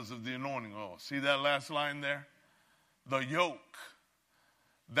because of the anointing oil. See that last line there? The yoke.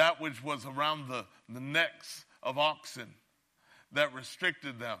 That which was around the necks of oxen that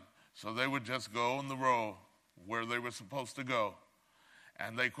restricted them. So they would just go in the row where they were supposed to go.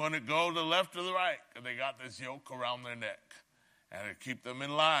 And they couldn't go to the left or the right. And they got this yoke around their neck. And it keep them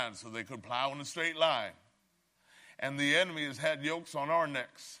in line so they could plow in a straight line. And the enemy has had yokes on our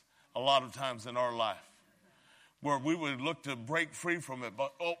necks a lot of times in our life, where we would look to break free from it,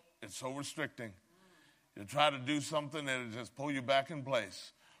 but it's so restricting. You try to do something and it just pull you back in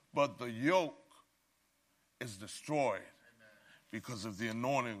place. But the yoke is destroyed because of the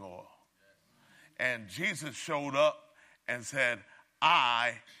anointing oil. And Jesus showed up and said,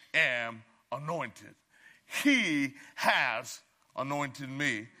 I am anointed. He has anointed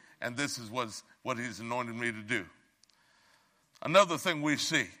me, and this is what he's anointed me to do. Another thing we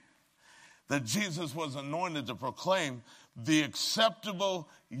see, that Jesus was anointed to proclaim the acceptable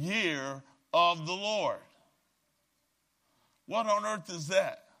year of the Lord. What on earth is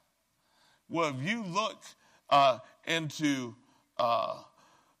that? Well, if you look into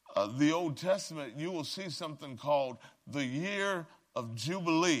the Old Testament, you will see something called the year of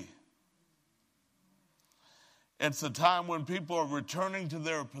Jubilee. It's a time when people are returning to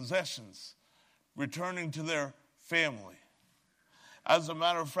their possessions, returning to their family. As a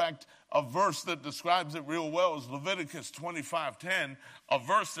matter of fact, a verse that describes it real well is Leviticus 25:10, a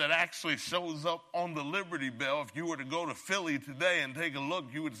verse that actually shows up on the Liberty Bell. If you were to go to Philly today and take a look,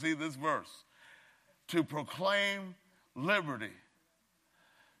 you would see this verse. To proclaim liberty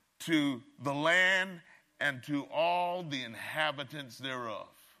to the land and to all the inhabitants thereof.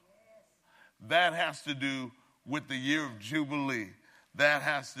 That has to do with the year of Jubilee. That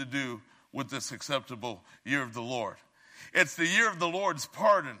has to do with this acceptable year of the Lord. It's the year of the Lord's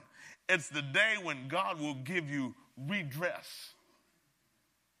pardon. It's the day when God will give you redress.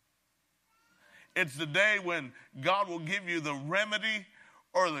 It's the day when God will give you the remedy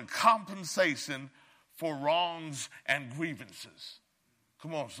or the compensation for wrongs and grievances.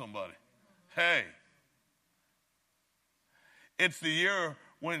 Come on, somebody. Hey. It's the year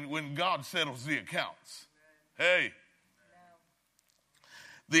when God settles the accounts. Hey.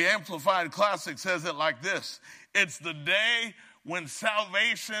 The Amplified Classic says it like this. It's the day when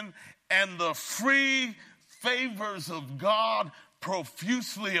salvation and the free favors of God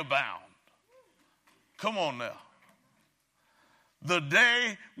profusely abound. Come on now. The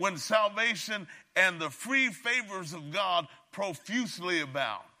day when salvation and the free favors of God profusely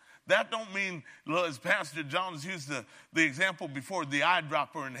abound. That don't mean, as Pastor John's used the example before, the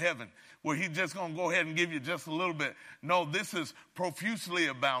eyedropper in heaven, where he's just going to go ahead and give you just a little bit. No, this is profusely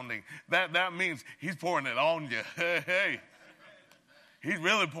abounding. That means he's pouring it on you. Hey. He's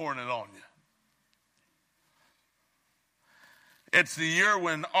really pouring it on you. It's the year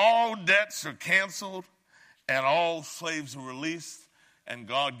when all debts are canceled and all slaves are released, and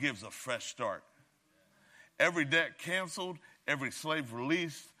God gives a fresh start. Every debt canceled, every slave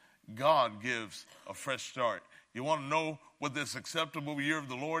released, God gives a fresh start. You want to know what this acceptable year of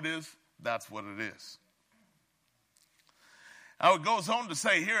the Lord is? That's what it is. Now it goes on to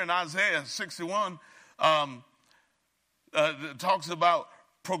say here in Isaiah 61, it talks about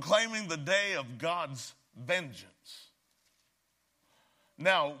proclaiming the day of God's vengeance.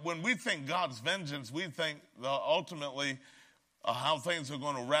 Now, when we think God's vengeance, we think ultimately how things are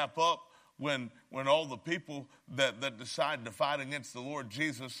going to wrap up when all the people that decide to fight against the Lord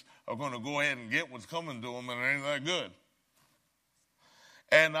Jesus are going to go ahead and get what's coming to them, and it ain't that good.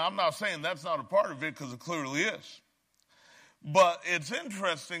 And I'm not saying that's not a part of it, because it clearly is. But it's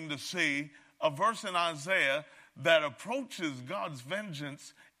interesting to see a verse in Isaiah that approaches God's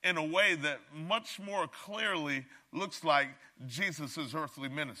vengeance in a way that much more clearly looks like Jesus' earthly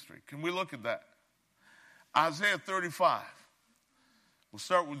ministry. Can we look at that? Isaiah 35. We'll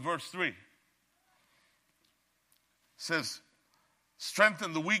start with verse 3. It says,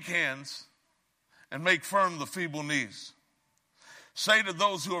 strengthen the weak hands and make firm the feeble knees. Say to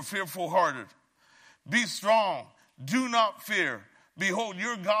those who are fearful-hearted, be strong, do not fear. Behold,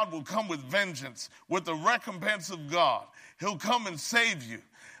 your God will come with vengeance, with the recompense of God. He'll come and save you.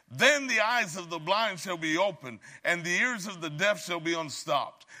 Then the eyes of the blind shall be opened, and the ears of the deaf shall be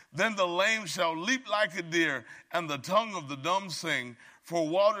unstopped. Then the lame shall leap like a deer, and the tongue of the dumb sing. For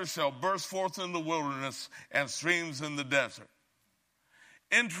water shall burst forth in the wilderness, and streams in the desert.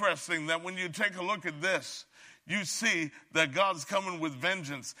 Interesting that when you take a look at this, you see that God's coming with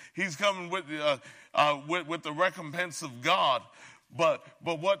vengeance. He's coming with the recompense of God. But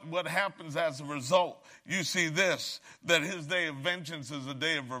what happens as a result? You see this, that his day of vengeance is a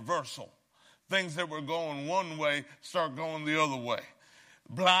day of reversal. Things that were going one way start going the other way.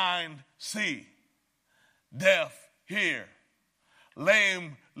 Blind see, deaf hear,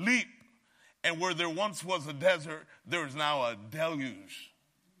 lame leap, and where there once was a desert, there is now a deluge.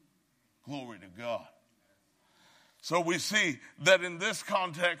 Glory to God. So we see that in this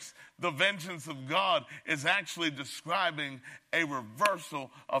context, the vengeance of God is actually describing a reversal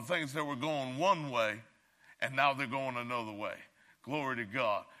of things that were going one way, and now they're going another way. Glory to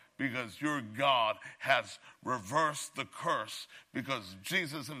God. Because your God has reversed the curse, because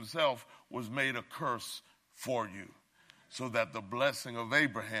Jesus himself was made a curse for you, so that the blessing of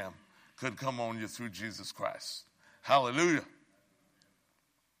Abraham could come on you through Jesus Christ. Hallelujah.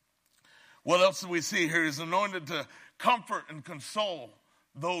 What else do we see here? He's anointed to comfort and console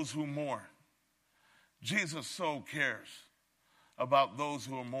those who mourn. Jesus so cares about those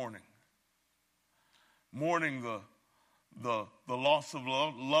who are mourning. Mourning the loss of a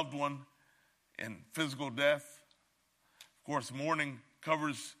loved one and physical death. Of course, mourning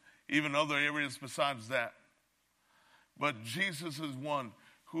covers even other areas besides that. But Jesus is one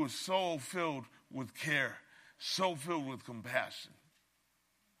who is so filled with care, so filled with compassion,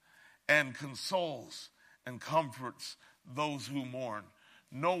 and consoles and comforts those who mourn.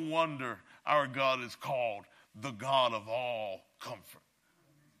 No wonder our God is called the God of all comfort.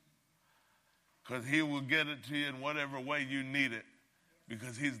 Because he will get it to you in whatever way you need it,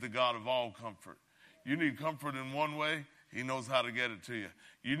 because he's the God of all comfort. You need comfort in one way, he knows how to get it to you.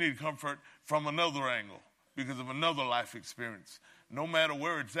 You need comfort from another angle because of another life experience. No matter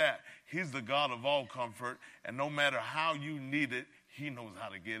where it's at, he's the God of all comfort, and no matter how you need it, he knows how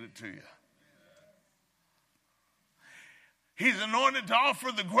to get it to you. He's anointed to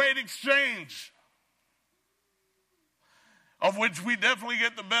offer the great exchange, of which we definitely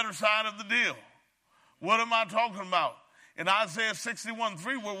get the better side of the deal. What am I talking about? In Isaiah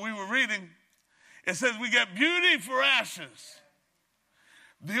 61:3, where we were reading, it says we get beauty for ashes,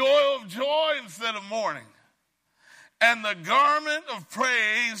 the oil of joy instead of mourning, and the garment of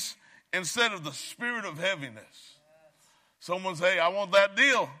praise instead of the spirit of heaviness. Someone say, I want that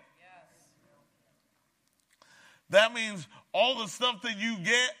deal. That means all the stuff that you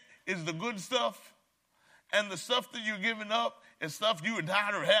get is the good stuff, and the stuff that you're giving up is stuff you were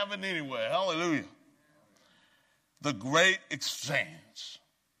tired of having anyway. Hallelujah. The great exchange.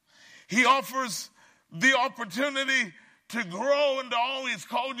 He offers the opportunity to grow into all he's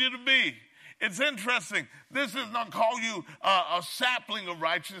called you to be. It's interesting. This does not call you a sapling of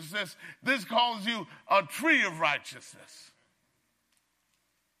righteousness. This calls you a tree of righteousness.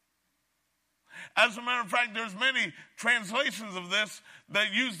 As a matter of fact, there's many translations of this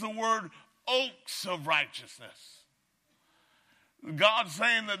that use the word oaks of righteousness. God's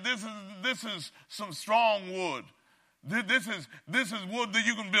saying that this is some strong wood. This is wood that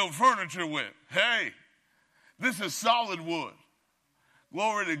you can build furniture with. Hey, this is solid wood.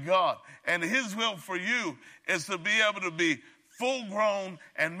 Glory to God. And his will for you is to be able to be full grown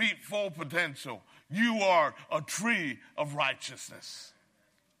and meet full potential. You are a tree of righteousness.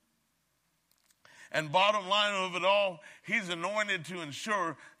 And bottom line of it all, he's anointed to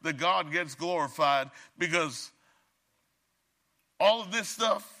ensure that God gets glorified, because all of this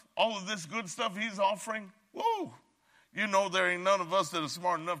stuff, all of this good stuff he's offering, woo, you know there ain't none of us that are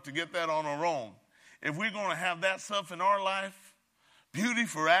smart enough to get that on our own. If we're going to have that stuff in our life, beauty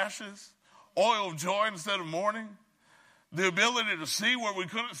for ashes, oil of joy instead of mourning, the ability to see where we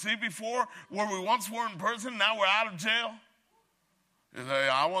couldn't see before, where we once were in prison, now we're out of jail.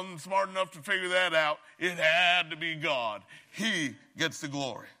 I wasn't smart enough to figure that out. It had to be God. He gets the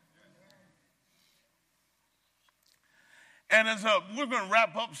glory. And we're going to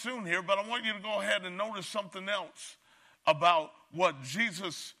wrap up soon here, but I want you to go ahead and notice something else about what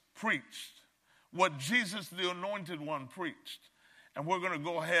Jesus preached, what Jesus, the Anointed One, preached. And we're going to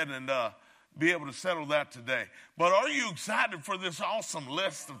go ahead and be able to settle that today. But are you excited for this awesome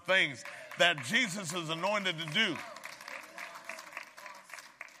list of things that Jesus is anointed to do?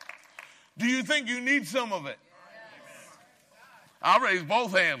 Do you think you need some of it? Yes. I'll raise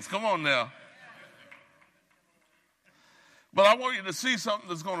both hands. Come on now. But I want you to see something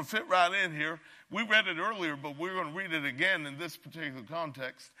that's going to fit right in here. We read it earlier, but we're going to read it again in this particular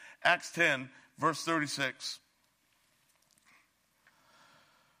context. Acts 10, verse 36.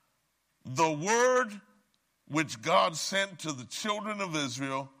 The word which God sent to the children of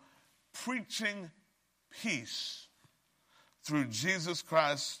Israel, preaching peace through Jesus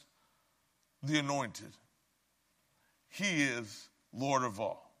Christ, the Anointed. He is Lord of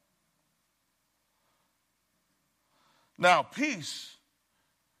all. Now, peace,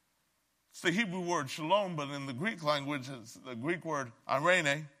 it's the Hebrew word shalom, but in the Greek language, it's the Greek word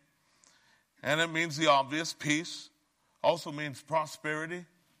irene, and it means the obvious. Peace also means prosperity,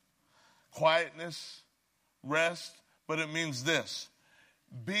 quietness, rest, but it means this: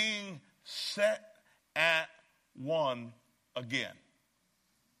 being set at one again.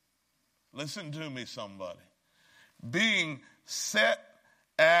 Listen to me, somebody. Being set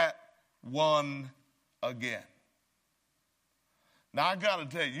at one again. Now, I got to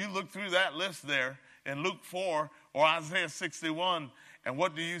tell you, you look through that list there in Luke 4 or Isaiah 61, and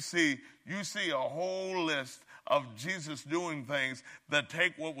what do you see? You see a whole list of Jesus doing things that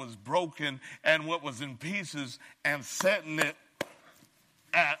take what was broken and what was in pieces and setting it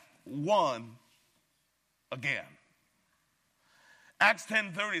at one again. Acts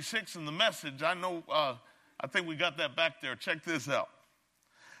 10:36 in the Message, I know I think we got that back there. Check this out.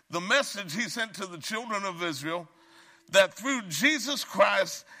 The message he sent to the children of Israel, that through Jesus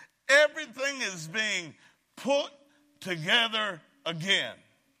Christ, everything is being put together again.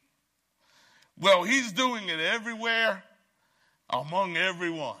 Well, he's doing it everywhere, among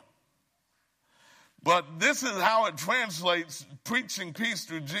everyone. But this is how it translates, preaching peace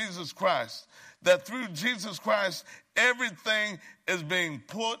through Jesus Christ. That through Jesus Christ, everything is being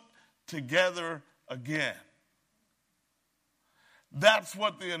put together again. That's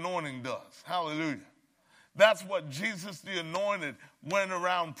what the anointing does. Hallelujah. That's what Jesus the Anointed went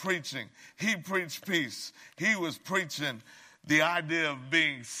around preaching. He preached peace. He was preaching the idea of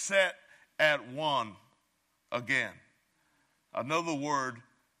being set at one again. Another word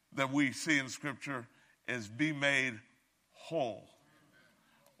that we see in Scripture is be made whole,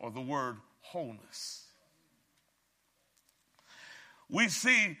 or the word wholeness. We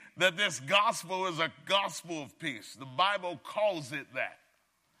see that this gospel is a gospel of peace. The Bible calls it that.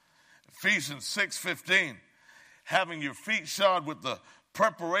 Ephesians 6:15, having your feet shod with the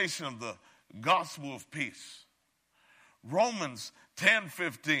preparation of the gospel of peace. Romans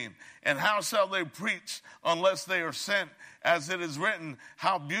 10:15, and how shall they preach unless they are sent? As it is written,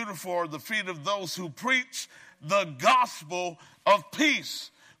 how beautiful are the feet of those who preach the gospel of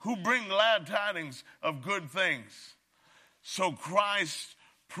peace, who bring glad tidings of good things. So Christ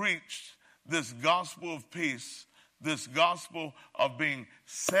preached this gospel of peace, this gospel of being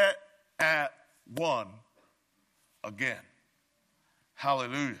set at one again.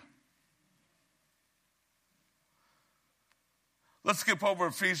 Hallelujah. Let's skip over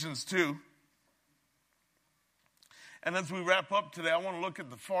Ephesians 2. And as we wrap up today, I want to look at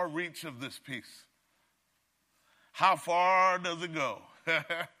the far reach of this peace. How far does it go?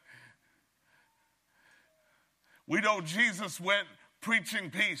 We know Jesus went preaching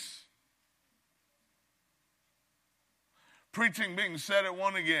peace. Preaching being set at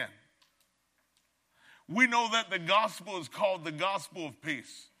one again. We know that the gospel is called the gospel of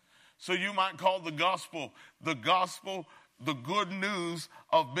peace. So you might call the gospel, the good news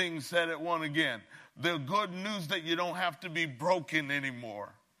of being set at one again. The good news that you don't have to be broken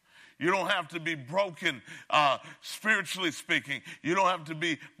anymore. You don't have to be broken spiritually speaking. You don't have to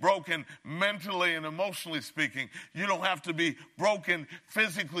be broken mentally and emotionally speaking. You don't have to be broken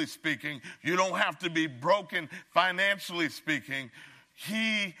physically speaking. You don't have to be broken financially speaking.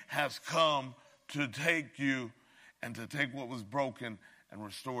 He has come to take you and to take what was broken and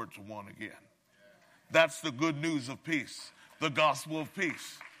restore it to one again. That's the good news of peace, the gospel of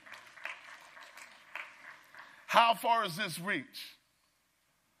peace. How far is this reach?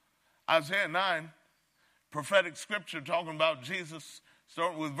 Isaiah 9, prophetic scripture talking about Jesus,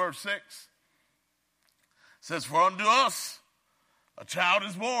 starting with verse 6, says, for unto us a child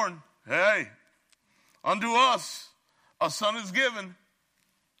is born. Hey, unto us a son is given,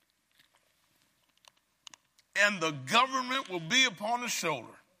 and the government will be upon his shoulder,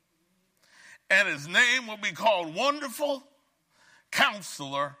 and his name will be called Wonderful,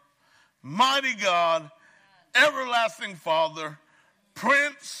 Counselor, Mighty God, Everlasting Father,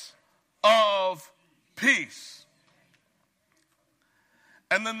 Prince of Peace.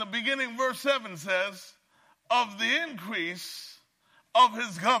 And then the beginning verse 7 says, of the increase of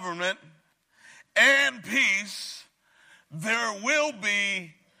his government and peace, there will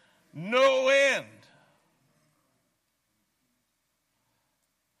be no end.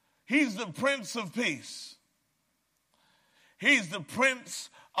 He's the Prince of Peace. He's the Prince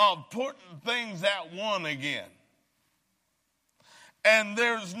of putting things at one again. And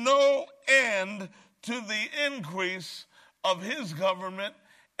there's no end to the increase of his government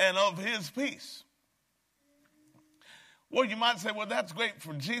and of his peace. Well, you might say, well, that's great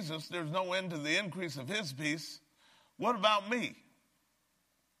for Jesus. There's no end to the increase of his peace. What about me?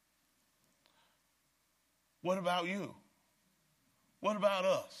 What about you? What about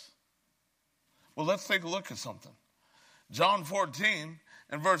us? Well, let's take a look at something. John 14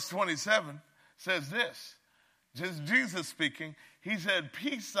 and verse 27 says this. Just Jesus speaking. He said,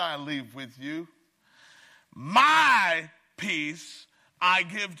 peace I leave with you. My peace I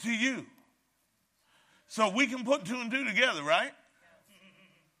give to you. So we can put two and two together, right?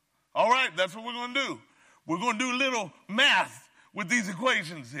 All right, that's what we're going to do. We're going to do a little math with these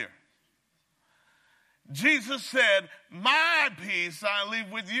equations here. Jesus said, my peace I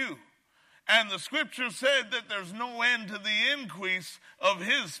leave with you. And the scripture said that there's no end to the increase of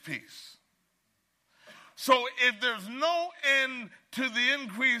his peace. So if there's no end to the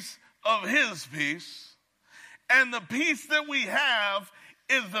increase of his peace, and the peace that we have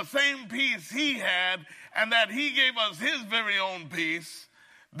is the same peace he had, and that he gave us his very own peace,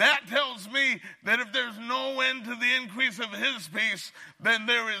 That tells me that if there's no end to the increase of his peace, then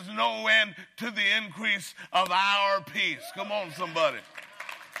there is no end to the increase of our peace. Come on, somebody.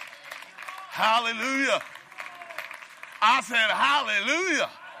 Hallelujah. I said hallelujah.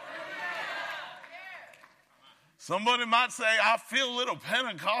 Somebody might say, I feel a little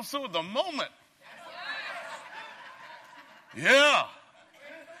Pentecostal at the moment. Yeah.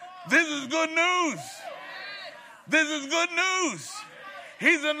 This is good news. This is good news.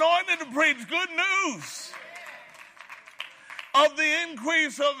 He's anointed to preach good news. Of the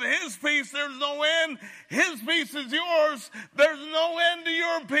increase of his peace, there's no end. His peace is yours. There's no end to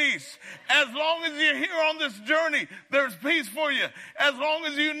your peace. As long as you're here on this journey, there's peace for you. As long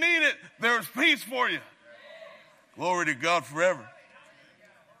as you need it, there's peace for you. Glory to God forever.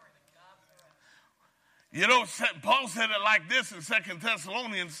 You know, Paul said it like this in 2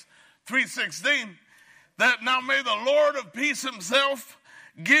 Thessalonians 3:16, that now may the Lord of peace himself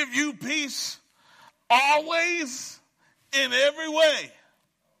give you peace always in every way.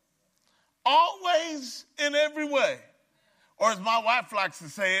 Always in every way. Or as my wife likes to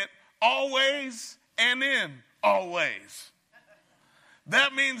say it, always and in always.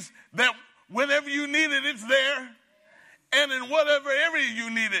 That means that whenever you need it, it's there. And in whatever area you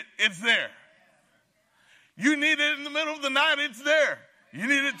need it, it's there. You need it in the middle of the night, it's there. You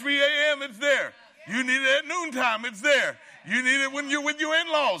need it at 3 a.m., it's there. You need it at noontime, it's there. You need it when you're with your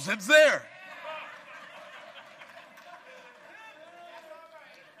in-laws, it's there.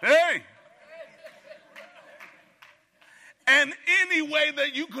 Hey. And any way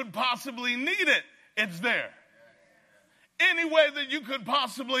that you could possibly need it, it's there. Any way that you could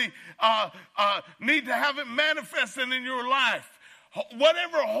possibly need to have it manifested in your life.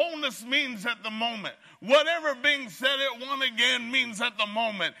 Whatever wholeness means at the moment, whatever being said at one again means at the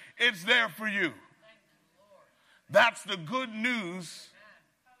moment, it's there for you. That's the good news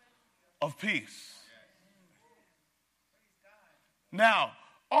of peace. Now,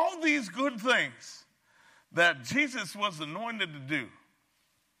 all these good things that Jesus was anointed to do,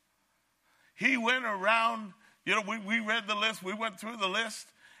 he went around, you know, we read the list, we went through the list,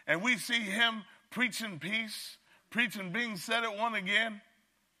 and we see him preaching peace, preaching being said at one again.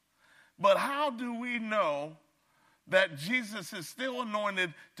 But how do we know that Jesus is still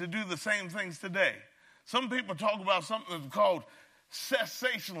anointed to do the same things today? Some people talk about something that's called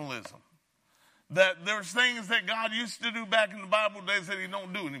cessationalism. That there's things that God used to do back in the Bible days that he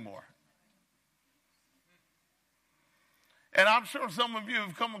don't do anymore. And I'm sure some of you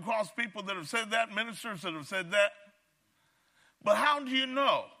have come across people that have said that, ministers that have said that. But how do you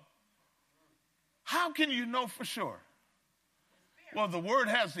know? How can you know for sure? Well, the word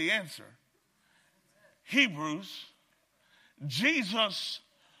has the answer. Hebrews, Jesus,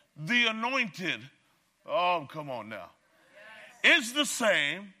 the anointed. Oh, come on now. Is the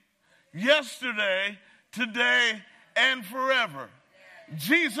same yesterday, today, and forever.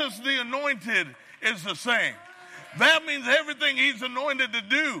 Jesus, the anointed, is the same. That means everything he's anointed to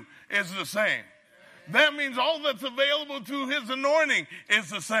do is the same. That means all that's available to his anointing is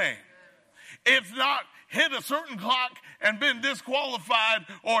the same. It's not hit a certain clock and been disqualified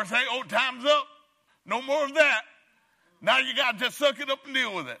or say, oh, time's up. No more of that. Now you got to just suck it up and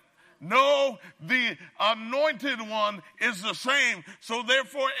deal with it. No, the anointed one is the same. So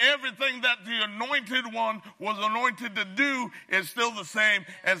therefore, everything that the anointed one was anointed to do is still the same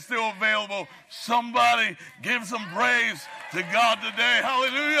and still available. Somebody give some praise to God today.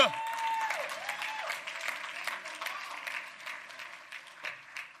 Hallelujah.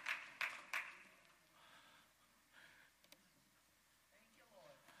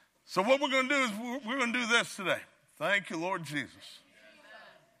 So what we're going to do is we're going to do this today. Thank you, Lord Jesus.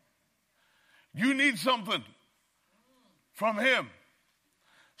 You need something from him.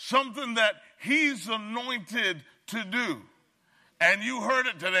 Something that he's anointed to do. And you heard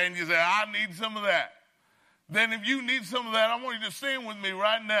it today and you say, I need some of that. Then if you need some of that, I want you to stand with me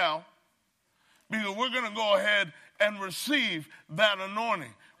right now. Because we're going to go ahead and receive that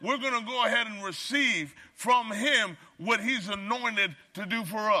anointing. We're going to go ahead and receive from him what he's anointed to do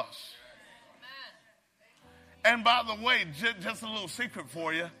for us. And by the way, just a little secret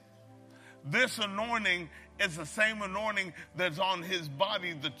for you. This anointing is the same anointing that's on his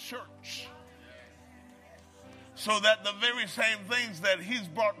body, the church. So that the very same things that he's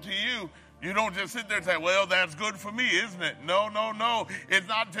brought to you, you don't just sit there and say, well, that's good for me, isn't it? No, no, no. It's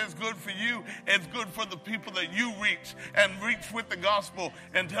not just good for you. It's good for the people that you reach and reach with the gospel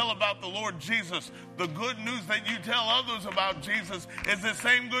and tell about the Lord Jesus. The good news that you tell others about Jesus is the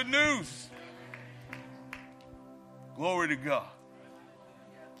same good news. Glory to God.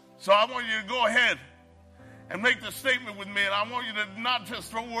 So I want you to go ahead and make the statement with me. And I want you to not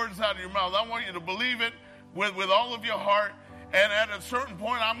just throw words out of your mouth. I want you to believe it with all of your heart. And at a certain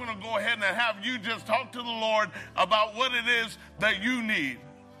point, I'm going to go ahead and have you just talk to the Lord about what it is that you need.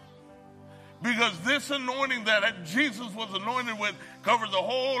 Because this anointing that Jesus was anointed with covers a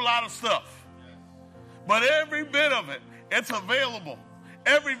whole lot of stuff. But every bit of it, it's available.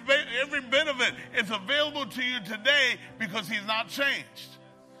 Every bit of it is available to you today because he's not changed.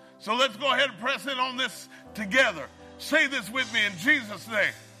 So let's go ahead and press in on this together. Say this with me in Jesus'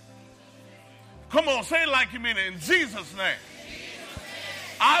 name. Come on, say it like you mean it. In Jesus' name.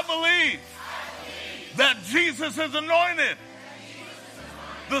 I believe that Jesus is anointed.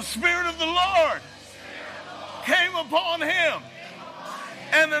 The Spirit of the Lord came upon him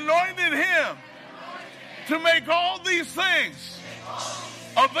and anointed him to make all these things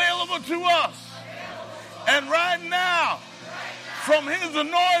available to us. And right now, from his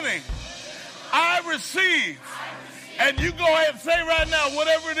anointing, I receive. And you go ahead and say right now,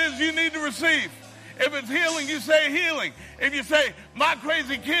 whatever it is you need to receive. If it's healing, you say healing. If you say, my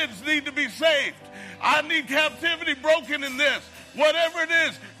crazy kids need to be saved. I need captivity broken in this. Whatever it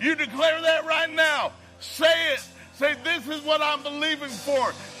is, you declare that right now. Say it. Say, this is what I'm believing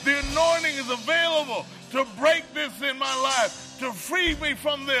for. The anointing is available to break this in my life, to free me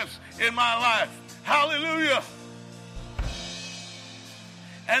from this in my life. Hallelujah.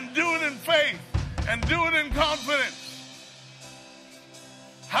 And do it in faith and do it in confidence.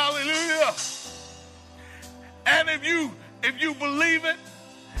 Hallelujah. And if you believe it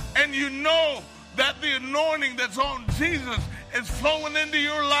and you know that the anointing that's on Jesus is flowing into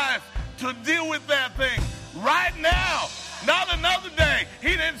your life to deal with that thing right now, not another day. He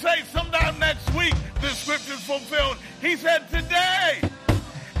didn't say sometime next week this scripture's fulfilled. He said today.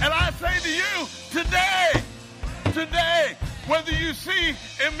 And I say to you, today, whether you see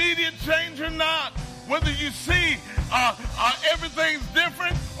immediate change or not, whether you see everything's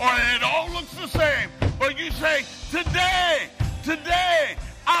different or it all looks the same, but you say, today,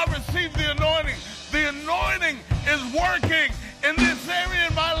 I receive the anointing. The anointing is working in this area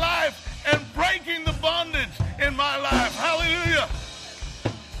in my life and breaking the bondage in my life. Hallelujah.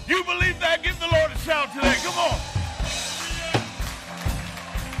 You believe that? Give the Lord a shout today. Come on.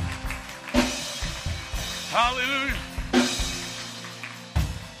 Hallelujah.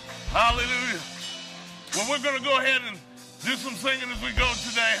 Hallelujah. Well, we're going to go ahead and do some singing as we go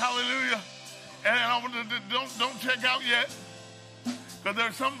today. Hallelujah. And I want to don't check out yet, because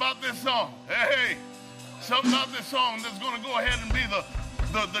there's something about this song. Hey, something about this song that's going to go ahead and be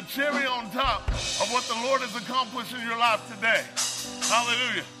the cherry on top of what the Lord has accomplished in your life today.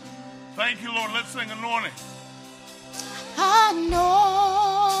 Hallelujah. Thank you, Lord. Let's sing Anointing. I know.